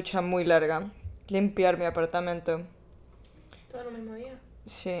 Tomarme una ducha muy larga. Limpiar mi apartamento. Todo el mismo día.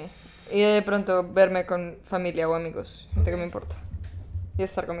 Sí. Y de pronto verme con familia o amigos. Gente que me importa. Y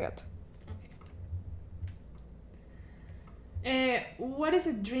estar con mi gato. What is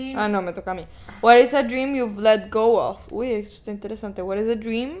a dream? Ah, no, me toca a mí. What is a dream you've let go of? Uy, esto está interesante. What is a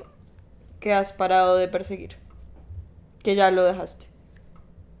dream que has parado de perseguir? Que ya lo dejaste.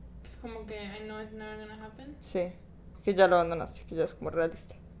 Es como que I know it's never gonna happen. Sí. Que ya lo abandonaste. Que ya es como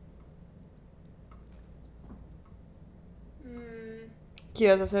realista. Que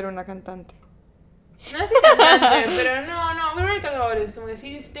ibas a ser una cantante. No soy cantante, pero no, we already talked about this. Como que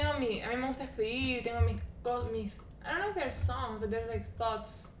sí tengo a mí me gusta escribir, tengo mis I don't know if they're songs, but there's like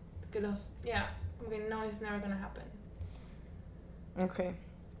thoughts que los, yeah, Okay, no, it's never gonna happen. Okay.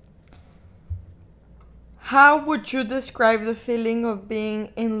 How would you describe the feeling of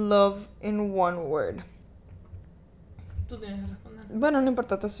being in love in one word? Tú tienes que responder. Bueno, no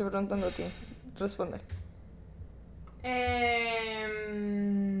importa, te estoy preguntando a ti. Responde.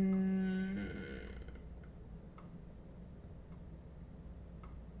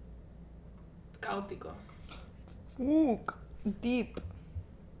 Caótico. Deep.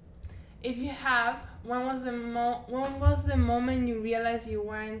 If you have, when was the moment you realized you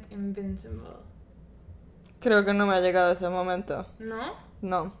weren't invincible? Creo que no me ha llegado ese momento. ¿No?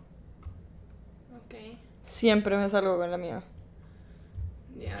 No. Okay. Siempre me salgo con la mía.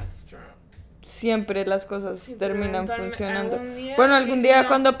 Yeah, that's true. Siempre las cosas Sí, pero funcionando. algún día, Bueno, algún que día si no-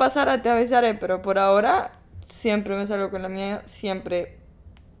 cuando pasara te avisaré, pero por ahora siempre me salgo con la mía. Siempre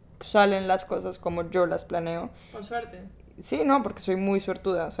salen las cosas como yo las planeo. Por suerte. Sí, no, porque soy muy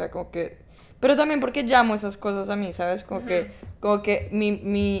suertuda, o sea, como que... Pero también porque llamo esas cosas a mí, ¿sabes? Como que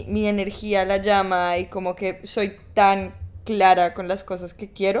mi energía la llama y como que soy tan clara con las cosas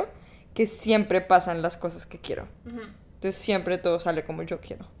que quiero que siempre pasan las cosas que quiero. Ujú. Entonces siempre todo sale como yo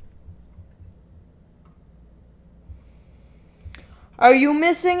quiero. Are you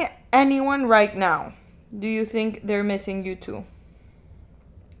missing anyone right now? Do you think they're missing you too?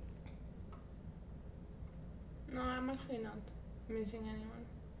 No, I'm actually not missing anyone.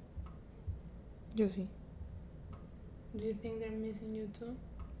 Yo sí. Do you think they're missing you too?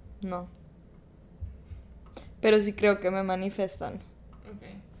 No. Pero sí creo que me manifestan.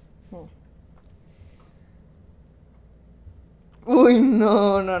 Okay. Uy,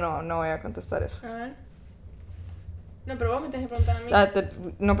 no voy a contestar eso. A ver. No, pero vos me tenés que preguntar a mí.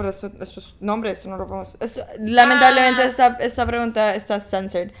 No, pero esto es... No, hombre, esto no lo podemos... Lamentablemente esta pregunta está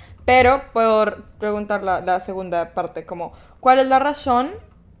censored. Pero puedo preguntar la segunda parte, como... ¿Cuál es la razón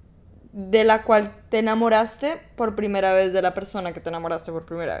de la cual te enamoraste por primera vez de la persona que te enamoraste por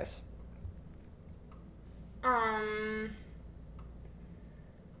primera vez?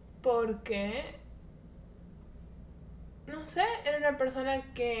 Porque... No sé, era una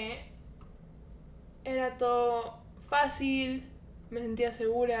persona que... Era todo fácil, me sentía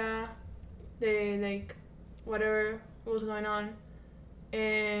segura de, like, whatever was going on.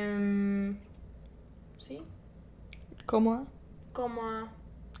 Sí, ¿Cómo? cómoda.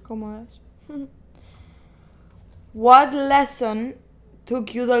 ¿Cómo es? What lesson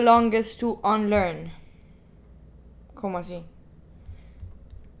took you the longest to unlearn? ¿Cómo así?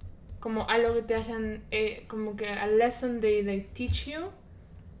 Como algo que te hayan, como que a lesson they teach you,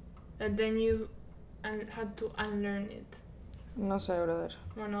 that then you had to unlearn it. No sé, brother.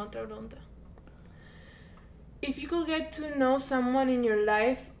 Bueno, otra pregunta. If you could get to know someone in your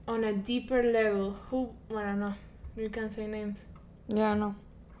life on a deeper level, who... Bueno, no, you can say names. Ya no.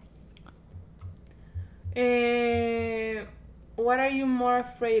 What are you more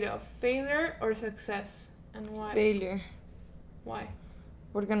afraid of, failure or success? And why? Failure. Why?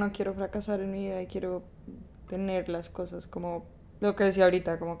 Porque no quiero fracasar en mi vida y quiero tener las cosas como lo que decía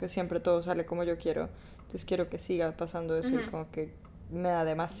ahorita, como que siempre todo sale como yo quiero. Entonces quiero que siga pasando eso y como que me da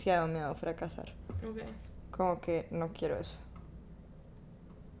demasiado miedo fracasar. Okay. Como que no quiero eso.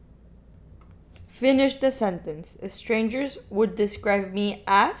 Finish the sentence. Strangers would describe me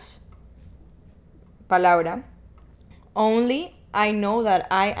as... Palabra. Only I know that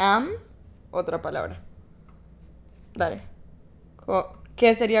I am... Otra palabra. Dale.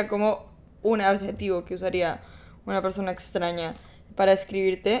 ¿Qué sería como un adjetivo que usaría una persona extraña para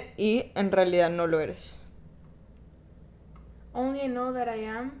escribirte y en realidad no lo eres? Only I know that I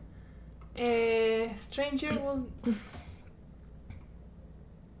am. Stranger will...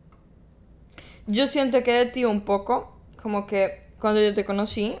 Yo siento que de ti un poco, como que cuando yo te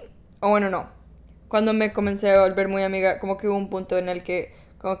conocí, o bueno, no, cuando me comencé a volver muy amiga, como que hubo un punto en el que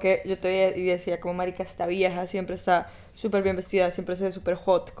como que yo te veía y decía como marica, está vieja, siempre está súper bien vestida, siempre se ve súper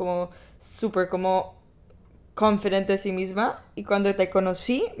hot, como súper como confident de sí misma, y cuando te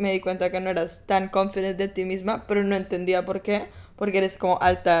conocí me di cuenta que no eras tan confident de ti misma, pero no entendía por qué, porque eres como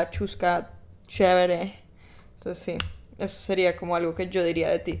alta, chusca, chévere. Entonces sí, eso sería como algo que yo diría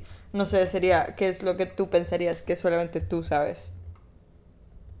de ti. No sé, sería qué es lo que tú pensarías que solamente tú sabes.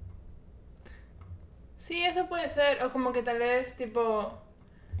 Sí, eso puede ser. O como que tal vez, tipo...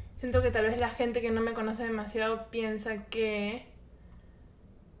 Siento que tal vez la gente que no me conoce demasiado piensa que...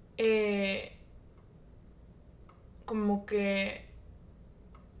 como que...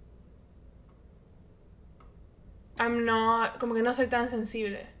 como que no soy tan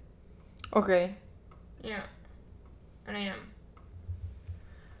sensible. Ok. Yeah. And I am.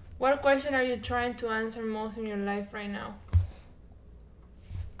 What question are you trying to answer most in your life right now?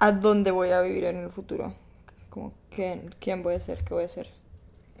 a dónde voy a vivir en el futuro. Como quién voy a ser, qué voy a hacer.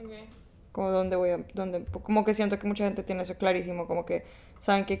 Okay. Como como que siento que mucha gente tiene eso clarísimo, como que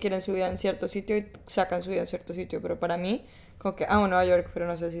saben que quieren su vida en cierto sitio y sacan su vida en cierto sitio, pero para mí, como que amo Nueva York, pero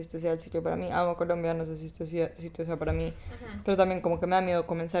no sé si este sea el sitio para mí, amo Colombia, no sé si este sitio sea para mí, pero también como que me da miedo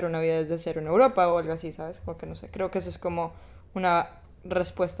comenzar una vida desde cero en Europa o algo así, ¿sabes? Como que no sé, creo que eso es como una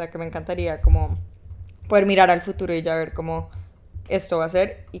respuesta que me encantaría, como poder mirar al futuro y ya ver cómo esto va a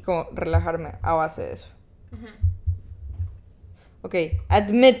ser y como relajarme a base de eso. Okay,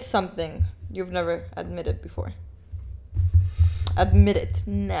 admit something you've never admitted before. Admit it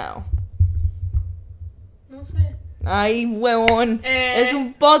now. No sé. Ay, huevón. Eh, Es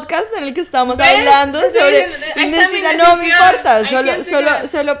un podcast en el que estamos ¿ves? hablando Estoy sobre... diciendo, ahí está mi No me decisión. importa, Hay gente que-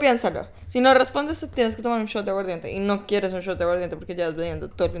 solo piénsalo. Si no respondes, tienes que tomar un shot de aguardiente. Y no quieres un shot de aguardiente porque ya vas bebiendo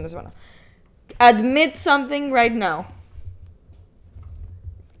todo el fin de semana. Admit something right now.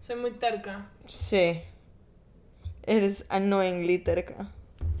 Soy muy terca. Sí. Eres annoyingly terca.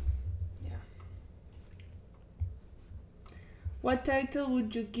 Yeah. What title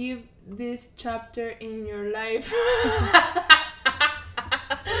would you give this chapter in your life?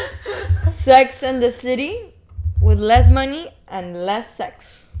 Sex and the City with less money and less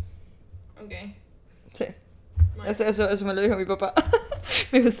sex. Okay. Sí. Nice. Eso me lo dijo mi papá.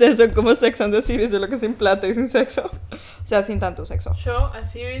 Me dijo, ustedes son como Sex and the City, solo que sin plata y sin sexo. O sea, sin tanto sexo. Show a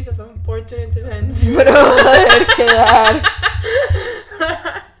series of unfortunate events. Pero va a poder quedar.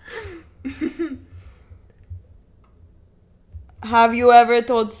 Have you ever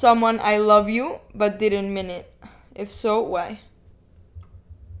told someone I love you but didn't mean it? If so, why?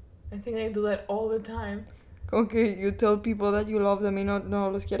 I think I do that all the time. Como que you tell people that you love them y no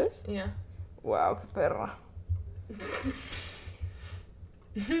los quieres. Yeah. Wow, qué perra.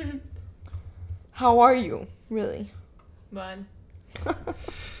 How are you, really? Bad.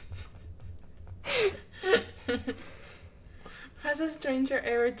 Has a stranger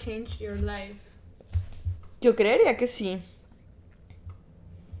ever changed your life? Yo creería que sí.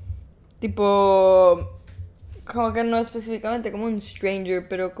 Tipo, como que no específicamente como un stranger,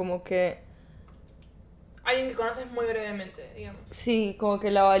 pero como que Alguien que conoces muy brevemente, digamos. sí, como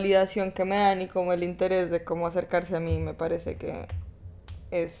que la validación que me dan y como el interés de cómo acercarse a mí me parece que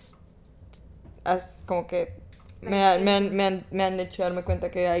es como que me han hecho darme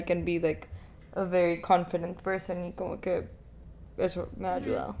cuenta que I can be like a very confident person y como que eso me ha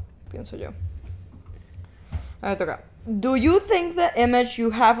ayudado, pienso yo. A ver, toca. Do you think the image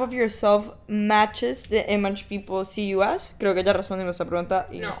you have of yourself matches the image people see you as? Creo que ya respondimos esta pregunta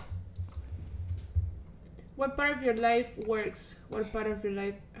y No. What part of your life works? What part of your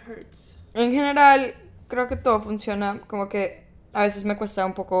life hurts? En general, creo que todo funciona. Como que a veces me cuesta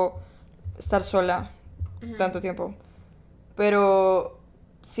un poco estar sola tanto tiempo. Pero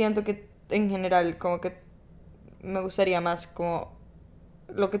siento que en general como que me gustaría más como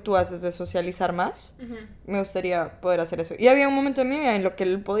lo que tú haces de socializar más. Me gustaría poder hacer eso. Y había un momento en mi vida en lo que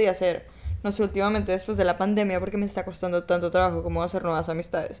él podía hacer. No sé, últimamente después de la pandemia, porque me está costando tanto trabajo como hacer nuevas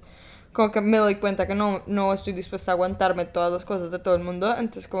amistades. Como que me doy cuenta que no estoy dispuesta a aguantarme todas las cosas de todo el mundo.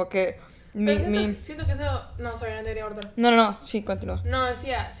 Entonces como que Siento que eso... No, sorry, no te quería cortar. No, sí, continúa. No,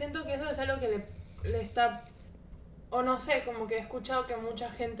 decía, siento que eso es algo que le está... O no sé, como que he escuchado que a mucha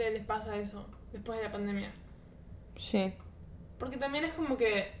gente les pasa eso después de la pandemia. Sí. Porque también es como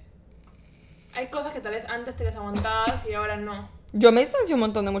que hay cosas que tal vez antes te las aguantabas y ahora no. Yo me distancié un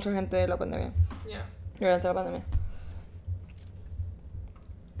montón de mucha gente de la pandemia. Ya. Durante la pandemia.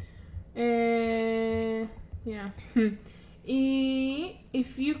 Yeah. Y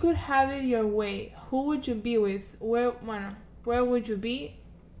if you could have it your way, who would you be with? Where would you be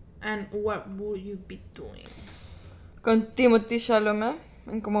and what would you be doing? Con Timothy Chalamet,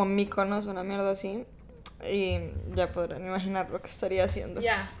 en como Mykonos, una mierda así. Y ya podrán imaginar lo que estaría haciendo.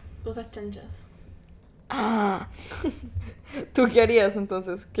 Ya, cosas chanchas. Ah. ¿Tú qué harías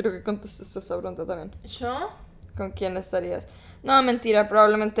entonces? Quiero que contestes esta pregunta también. ¿Yo? ¿Con quién estarías? No, mentira,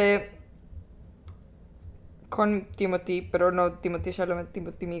 probablemente con Timothy, pero no Timothy Chalamet,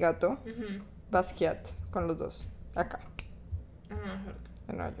 Timothy mi gato. Basquiat, con los dos. Acá,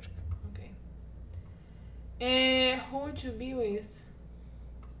 en Nueva York. Okay. Who would you be with?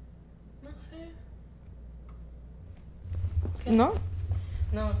 No sé. ¿Qué? ¿No?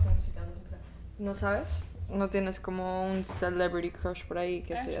 ¿No sabes? ¿No tienes como un celebrity crush por ahí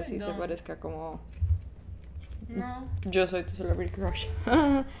que sea así te don't. parezca como... No. Yo soy tu celebrity crush.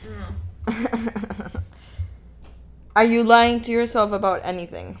 No. Are you lying to yourself about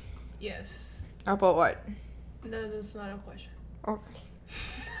anything? Yes. About what? That is not a question. Okay.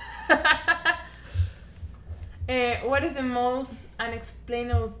 What is the most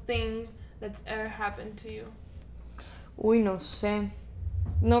unexplainable thing that's ever happened to you? Uy, no sé.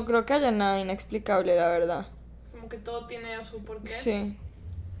 No creo que haya nada inexplicable, la verdad. Como que todo tiene su porqué. Sí.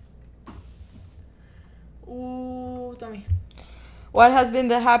 Tommy. What has been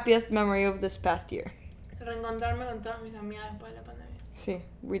the happiest memory of this past year? Reencontrarme con todas mis amigas después de la pandemia. Sí,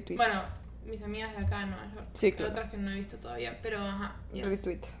 retweet. Bueno, mis amigas de acá de Nueva York. Sí, Hay claro. otras que no he visto todavía, pero ajá. Yes.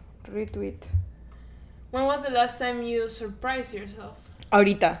 Retweet. When was the last time you surprised yourself?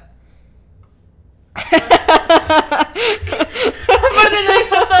 Ahorita. Aparte lo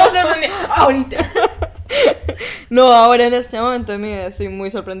dijo todo sorprendido. Ahorita. No, ahora en este momento de mi vida estoy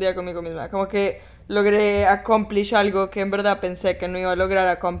muy sorprendida conmigo misma. Como que logré accomplish algo que en verdad pensé que no iba a lograr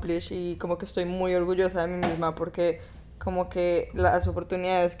accomplish y como que estoy muy orgullosa de mí misma porque como que las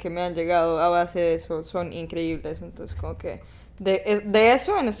oportunidades que me han llegado a base de eso son increíbles. Entonces como que de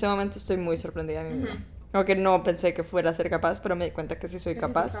eso en este momento estoy muy sorprendida de mí misma. Como que no pensé que fuera a ser capaz, pero me di cuenta que sí soy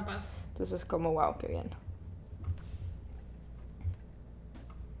capaz. Entonces como wow, qué bien.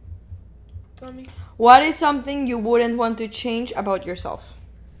 Tommy. What is something you wouldn't want to change about yourself?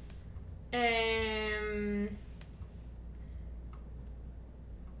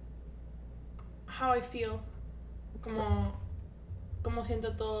 How I feel. Como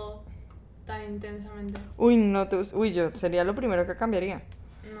siento todo tan intensamente. Uy, no te Uy, yo sería lo primero que cambiaría.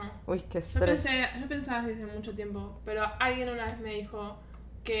 No. Uy, qué Yo estrés. pensaba desde hace mucho tiempo, pero alguien una vez me dijo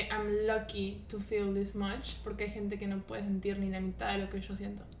que I'm lucky to feel this much, porque hay gente que no puede sentir ni la mitad de lo que yo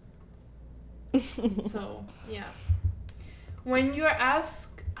siento. So, yeah. When you're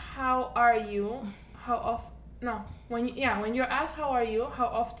asked how are you, when you're asked how are you, how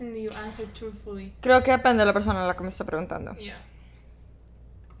often do you answer truthfully? Creo que depende de la persona a la que me está preguntando. Yeah.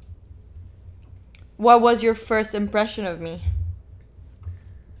 What was your first impression of me?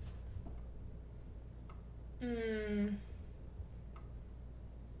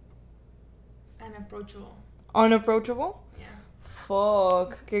 Unapproachable. Unapproachable? Yeah.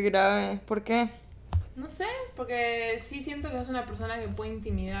 Fuck, qué grave. ¿Por qué? No sé, porque sí siento que es una persona que puede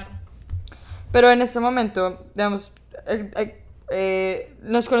intimidar. Pero en ese momento, digamos,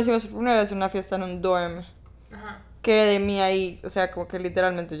 nos conocimos por primera vez en una fiesta en un dorm. Ajá. Que de mí ahí, o sea, como que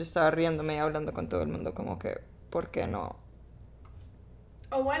literalmente yo estaba riéndome y hablando con todo el mundo, como que, ¿por qué no?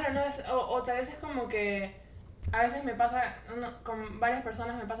 O bueno, no es, o tal vez es como que a veces me pasa, con varias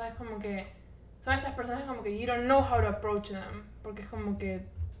personas me pasa, es como que son estas personas como que you don't know how to approach them, porque es como que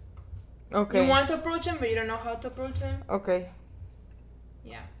Okay. you want to approach them, but you don't know how to approach them. Okay.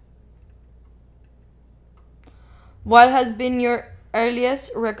 Yeah. What has been your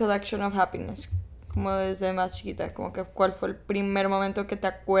earliest recollection of happiness? Como desde más chiquita, como que ¿cuál fue el primer momento que te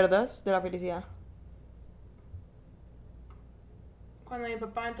acuerdas de la felicidad? Cuando mi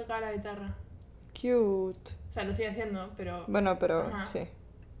papá me tocaba la guitarra. Cute. O sea, lo sigue haciendo, pero... Bueno, pero Ajá. sí.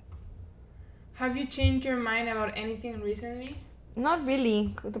 Have you changed your mind about anything recently? Not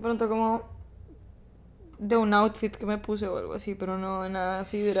really. Te pregunto como de un outfit que me puse o algo así, pero no de nada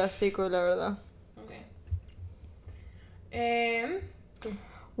así drástico, la verdad. Okay.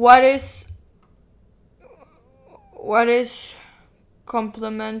 What is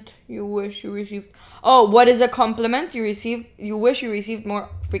compliment you wish you received? Oh, what is a compliment you wish you received more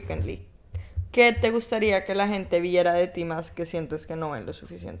frequently? ¿Qué te gustaría que la gente viera de ti más que sientes que no ven lo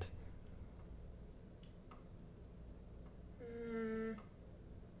suficiente?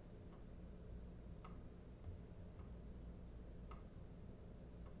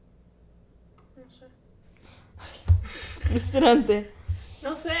 No sé. Frustrante.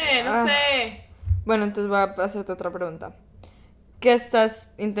 No sé. Bueno, entonces voy a hacerte otra pregunta. ¿Qué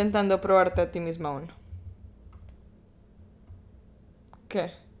estás intentando probarte a ti misma aún?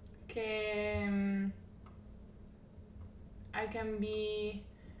 ¿Qué? Que I can be...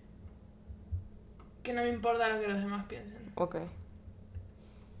 Que no me importa lo que los demás piensen. Ok.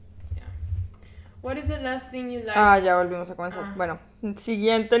 Yeah. What is the last thing you like? Ya volvimos a comenzar. Ah. Bueno,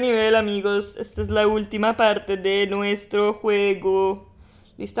 siguiente nivel, amigos. Esta es la última parte de nuestro juego.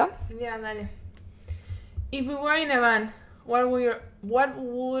 ¿Lista? Yeah, dale. If we were in a band, what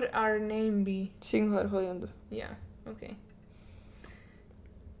would our name be? Sin joder jodiendo. Yeah, okay.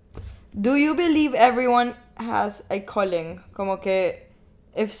 Do you believe everyone has a calling? Como que,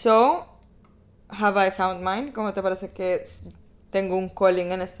 if so, have I found mine? ¿Cómo te parece que tengo un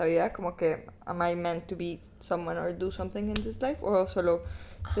calling en esta vida? Como que, am I meant to be someone or do something in this life? ¿O solo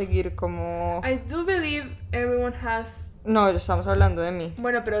seguir como...? I do believe everyone has... No, estamos hablando de mí.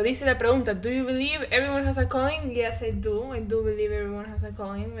 Bueno, pero dice la pregunta, do you believe everyone has a calling? Yes, I do. I do believe everyone has a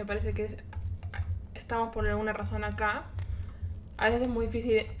calling. Me parece que estamos por alguna razón acá. A veces es muy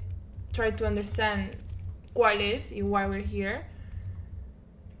difícil try to understand cuál es y why we're here.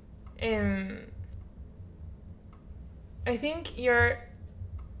 I think you're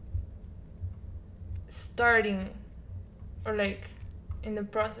starting or like in the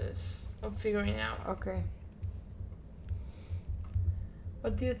process of figuring out. Okay.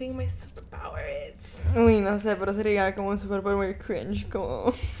 What do you think my superpower is? Uy, no sé, pero sería como un superpower muy cringe,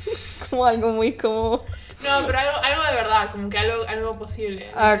 como, como algo muy como... No, pero algo de verdad, como que algo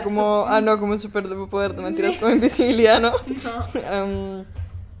posible. como, no, como un superpoder de mentiras, como invisibilidad, ¿no? No.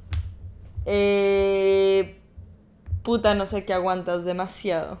 Puta, no sé, que aguantas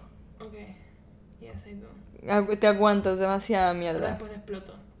demasiado. Ok. Yes, I do. Te aguantas demasiada Pero mierda. después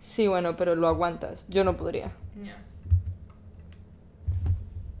exploto. Sí, bueno, pero lo aguantas. Yo no podría. Yeah.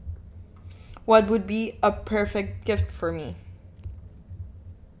 What would be a perfect gift for me?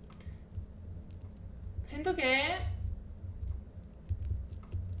 Siento que...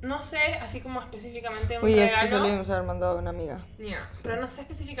 No sé, así como específicamente un Uy, regalo. eso se lo íbamos a haber mandado a una amiga. Yeah, Sí. pero no sé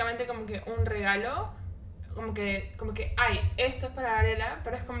específicamente como que un regalo, como que, ay, esto es para Gabriela,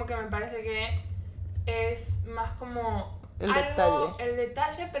 pero es como que me parece que es más como El detalle. el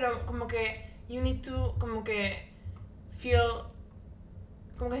detalle, pero como que you need to, como que feel,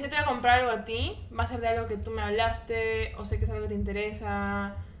 como que si yo te voy a comprar algo a ti, va a ser de algo que tú me hablaste, o sé que es algo que te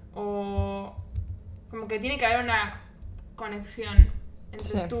interesa, o como que tiene que haber una conexión entre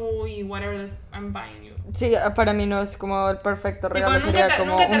Sí. tú y whatever I'm buying you. Sí, para mí no es como el perfecto regalo, Tipo, sería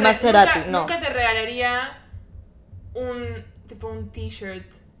como un Maserati, no. Nunca te regalaría un t-shirt.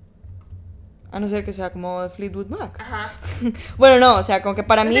 A no ser que sea como de Fleetwood Mac. Ajá. Bueno, no, o sea, como que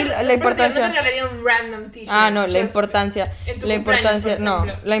para mí No la te importancia... regalaría un random t-shirt. La just importancia, en tu la cumpleaños, por importancia, no,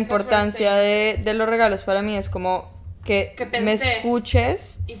 ejemplo. la That's importancia what I'm de los regalos para mí es como que Que me pensé.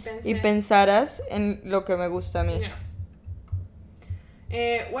 escuches Y pensé. y pensaras en lo que me gusta a mí. Yeah.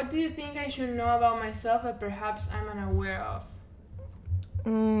 What do you think I should know about myself that perhaps I'm unaware of?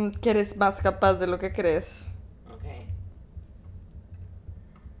 Que eres más capaz de lo que crees. Okay.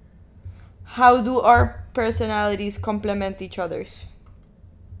 How do our personalities complement each other's?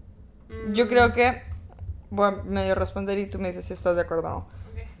 Yo creo que voy a medio responder y tú me dices si estás de acuerdo o no.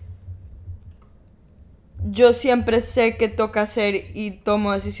 Okay. Yo siempre sé que toca hacer y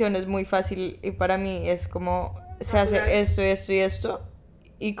tomo decisiones muy fácil y para mí es como se Natural. hace esto y esto y esto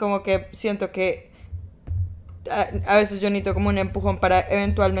y como que siento que a veces yo necesito como un empujón para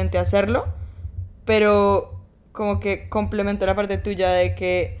eventualmente hacerlo, pero como que complemento la parte tuya de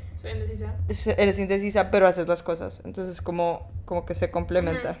que Soy indecisa. eres indecisa pero haces las cosas, entonces como que se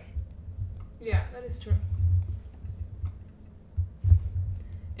complementa. Yeah, that is true.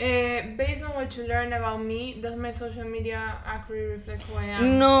 Based on what you learn about me, does my social media accurately reflect who I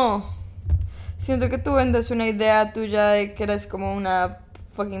am? No. Siento que tú vendes una idea tuya de que eres como una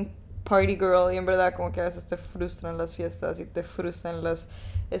fucking party girl y en verdad como que a veces te frustran las fiestas y te frustran los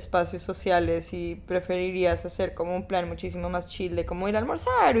espacios sociales y preferirías hacer como un plan muchísimo más chill de como ir a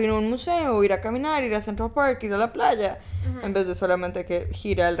almorzar, o ir a un museo, ir a caminar, ir a Central Park, ir a la playa, en vez de solamente que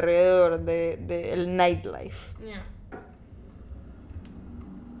gira alrededor de el nightlife. Yeah.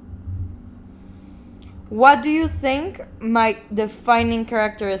 What do you think my defining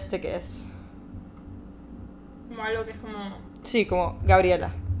characteristic is? Como algo que es como... Sí, como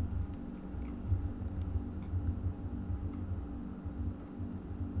Gabriela.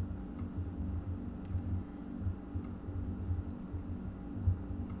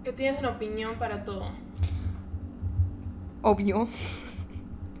 Que tienes una opinión para todo. Obvio.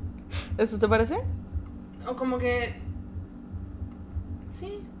 ¿Eso te parece? O como que...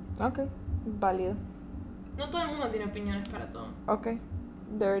 Sí. Ok, válido. No todo el mundo tiene opiniones para todo. Ok,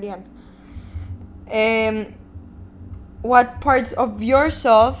 deberían. What parts of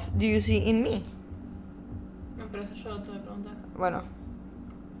yourself do you see in me? No, pero eso yo te voy a preguntar. Bueno,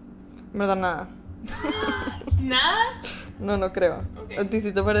 en verdad nada. ¿Nada? No creo. Ok. ¿A ti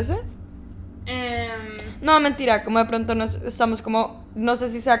sí te parece? Em, No, mentira, como de pronto estamos como, no sé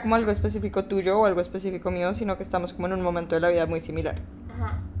si sea como algo específico tuyo o algo específico mío, sino que estamos como en un momento de la vida muy similar,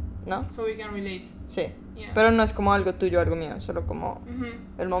 Ajá. ¿no? So we can relate. Sí, Yeah. pero no es como algo tuyo o algo mío, solo como Ujú.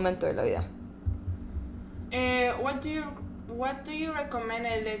 el momento de la vida. What do you recommend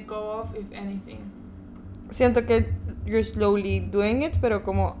I let go of, if anything? Siento que you're slowly doing it, pero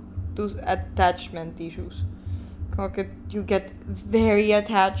como tus attachment issues. Como que you get very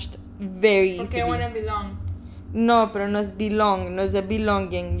attached very Porque I easily. wanna belong. No, pero no es belong, no es de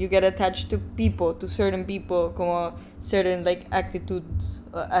belonging. You get attached to people, to certain people, como certain like attitudes,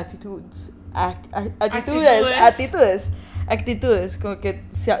 actitudes, como que,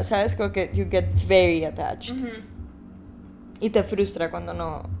 ¿sabes? Como que you get very attached. Ujú. Y te frustra cuando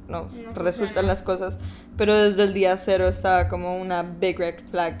no resultan funciona. las cosas. Pero desde el día 0 estaba como una big red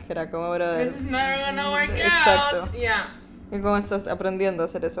flag, que era como, brother. This is never gonna work Exacto. out. Yeah. ¿Y cómo estás aprendiendo a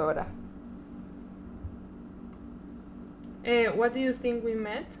hacer eso ahora? What do you think we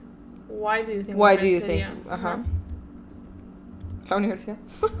met? Why do you think Why we do met you think? sería. Ajá. La universidad.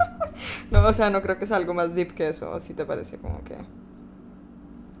 No, o sea, no creo que sea algo más deep que eso. ¿O si te parece como que...?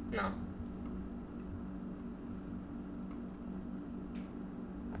 No.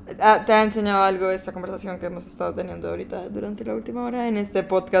 ¿Te ha enseñado algo esta conversación que hemos estado teniendo ahorita durante la última hora en este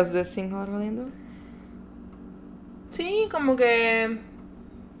podcast de Sin Joder Jodiendo? Sí, como que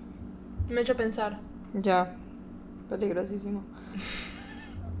me ha hecho pensar. Ya, peligrosísimo.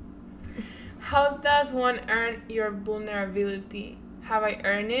 How does one earn your vulnerability? Have I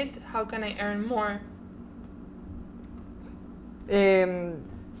earned it? How can I earn more?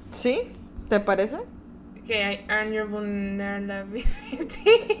 ¿Sí? ¿Te parece? Que I earn your vulnerability.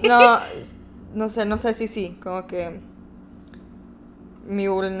 No sé si sí, como que mi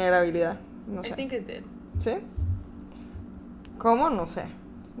vulnerabilidad, no I sé. think I did. ¿Sí? ¿Cómo? No sé.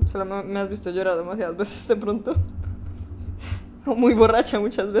 Solo me has visto llorar demasiadas veces de pronto. O muy borracha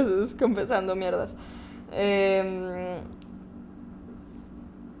muchas veces, confesando mierdas.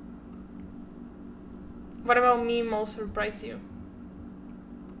 What about me most surprised you?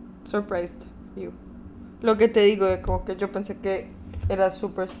 Surprised you. Lo que te digo, de como que yo pensé que era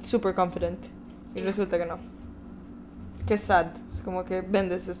super confident. Y Yeah. resulta que no. Que sad. Es como que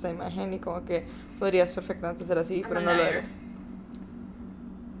vendes esta imagen y como que podrías perfectamente ser así, I'm pero a no lo liar. eres.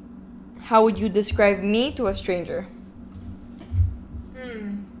 How would you describe me to a stranger?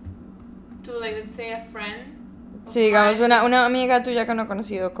 To like, let's say a friend. of Si digamos mine. una amiga tuya que no he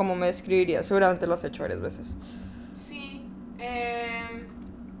conocido, ¿cómo me describirías? Seguramente lo has hecho varias veces. Sí.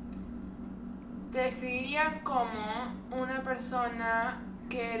 Te describiría como una persona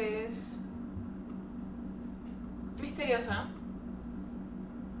que eres misteriosa.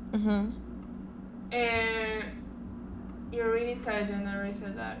 Ujú, You're really intelligent, I already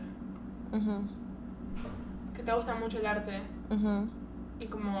said that. ujú, Que te gusta mucho el arte ujú. y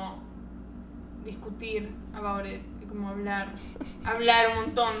como discutir about it y como hablar un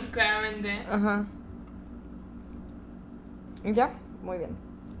montón, claramente. Ajá. Ya, muy bien.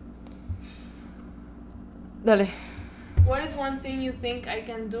 Dale. What is one thing you think I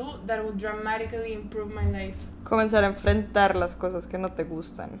can do that will dramatically improve my life? Comenzar a enfrentar las cosas que no te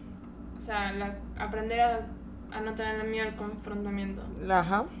gustan. O sea, aprender a no tener miedo al confrontamiento.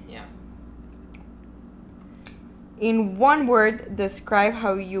 Ajá. Yeah. In one word, describe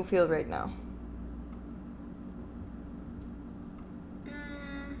how you feel right now.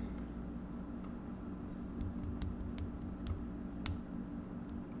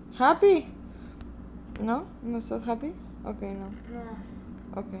 Happy. ¿No? ¿No estás happy? Ok, no.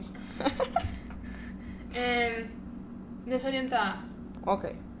 No. Ok. Desorientada. Ok.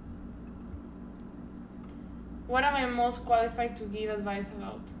 What am I most qualified to give advice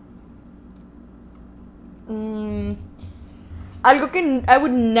about? Algo que I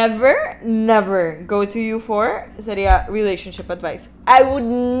would never go to you for sería relationship advice. I would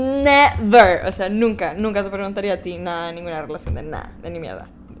never, o sea, nunca te preguntaría a ti nada de ninguna relación, de nada, de ni mierda.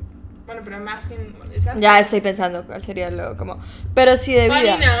 Bueno, pero I'm asking. Ya estoy pensando cuál sería lo como. Pero sí de Funny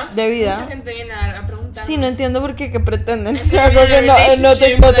vida. enough, De vida. Mucha gente viene a preguntar. Sí, no entiendo por qué, pretenden. Es O sea, que como que no relationship, te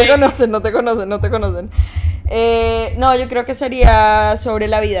like- no te conocen. No, yo creo que sería sobre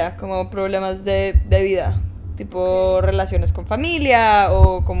la vida, como problemas de vida. Tipo relaciones con familia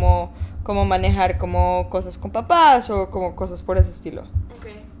o como manejar como cosas con papás o como cosas por ese estilo.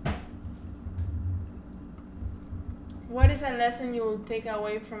 Okay. What is a lesson you will take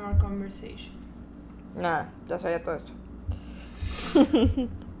away from our conversation? Nada, ya sabía todo esto.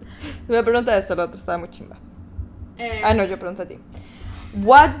 Voy a preguntar esto, la otra estaba muy chimba. No, yo pregunto a ti.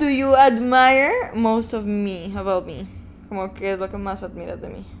 What do you admire most of me, about me? Como, ¿qué es lo que más admiras de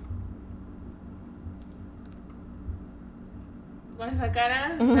mí? Con esa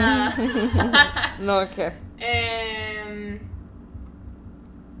cara, nada. No, ¿qué?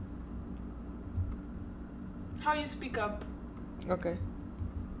 How you speak up. Ok.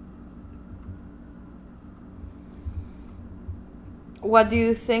 What do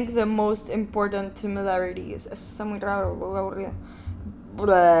you think the most important similarity is? Eso está muy raro, muy aburrido.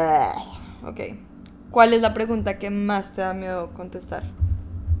 Blah. Ok. ¿Cuál es la pregunta que más te da miedo contestar?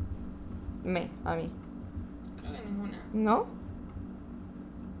 A mí. Creo que ninguna. ¿No?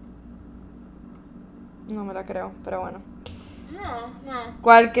 No me la creo, pero bueno. No.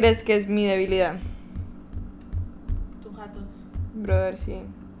 ¿Cuál crees que es mi debilidad? Tus gatos. Brother, sí.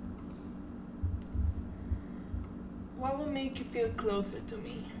 What will make you feel closer to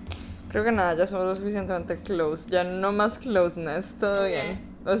me? Creo que nada, ya somos lo suficientemente close. Ya no más closeness, todo Ok. bien.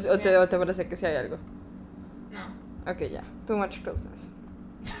 O te parece que sí hay algo. No. Ok, ya. Too much closeness.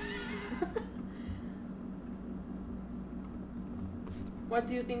 What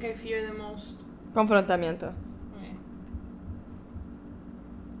do you think I fear the most? Confrontamiento. Okay.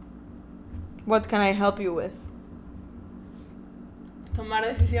 What can I help you with? Tomar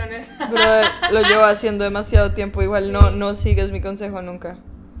decisiones. Pero lo llevo haciendo demasiado tiempo. Igual Sí. no sigues mi consejo nunca.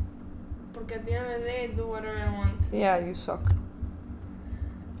 Porque at the end of the day, I do whatever I want. Yeah, you suck.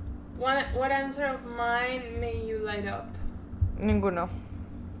 What answer of mine made you light up? Ninguno.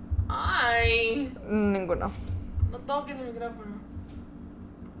 Ay, Ninguno. no toques el micrófono.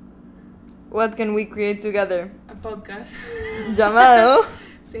 What can we create together? A podcast. Llamado.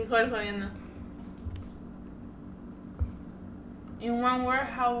 Sin joder jodiendo. In one word,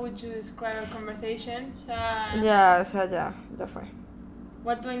 how would you describe our conversation? Ya, o sea, ya fue.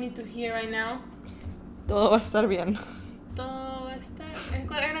 What do I need to hear right now? Todo va a estar bien. Todo va a estar...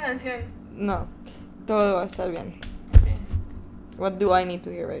 Hay una canción. No, todo va a estar bien. Okay. What do I need to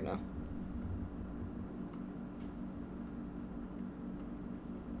hear right now?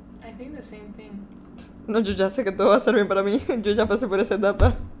 I think the same thing. No, yo ya sé que todo va a estar bien para mí. Yo ya pasé por esa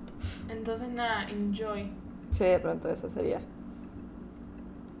etapa. Entonces nada, enjoy. Sí, de pronto eso sería.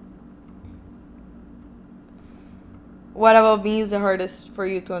 What about me is the hardest for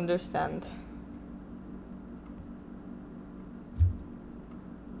you to understand?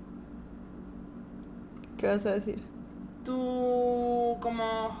 ¿Qué vas a decir? Tú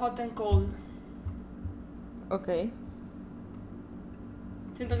como hot and cold. Ok.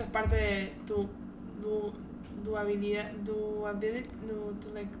 Siento que es parte de tu habilidad,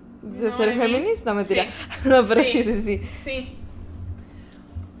 like, you ¿De know ser what I mean? Géminis? No, mentira. Sí. No, pero Sí. sí. Sí.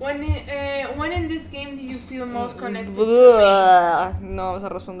 When in this game do you feel most connected to No vamos a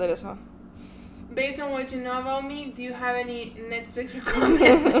responder eso. me? Based on what you know about me, do you have any Netflix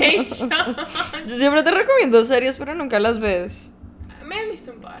recommendations? Yo siempre te recomiendo series, pero nunca las ves. Me he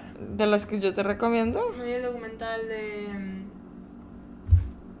visto un par. De las que yo te recomiendo. Me vi el documental de...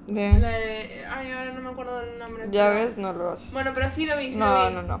 De... Ay, ahora no me acuerdo del nombre. Ya pero- ves, no lo haces. Bueno, pero sí lo vi, sí No,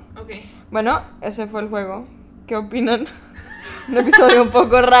 lo vi. no. Ok. Bueno, ese fue el juego. ¿Qué opinan? Un episodio un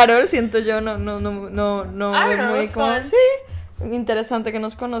poco raro, siento yo, no, I don't know, muy it's como... fun. Sí, interesante que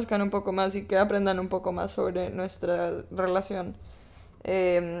nos conozcan un poco más y que aprendan un poco más sobre nuestra relación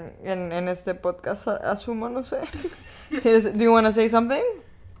en este podcast, asumo, no sé. Do you want to say something?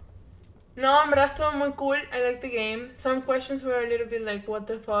 No, en verdad estuvo muy cool. I like the game. Some questions were a little bit like, what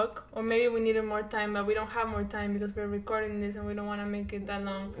the fuck? Or maybe we needed more time, but we don't have more time because we're recording this and we don't want to make it that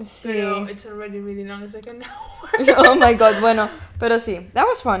long. Sí. Pero it's already really long. It's like an hour. Oh my god, bueno, pero sí, that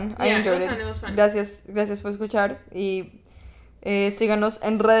was fun, I Yeah, it enjoyed was fun. Gracias por escuchar y síganos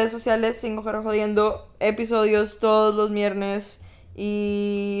en redes sociales, Sin Coger Jodiendo, episodios todos los viernes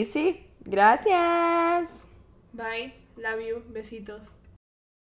y sí, gracias. Bye. Love you. Besitos.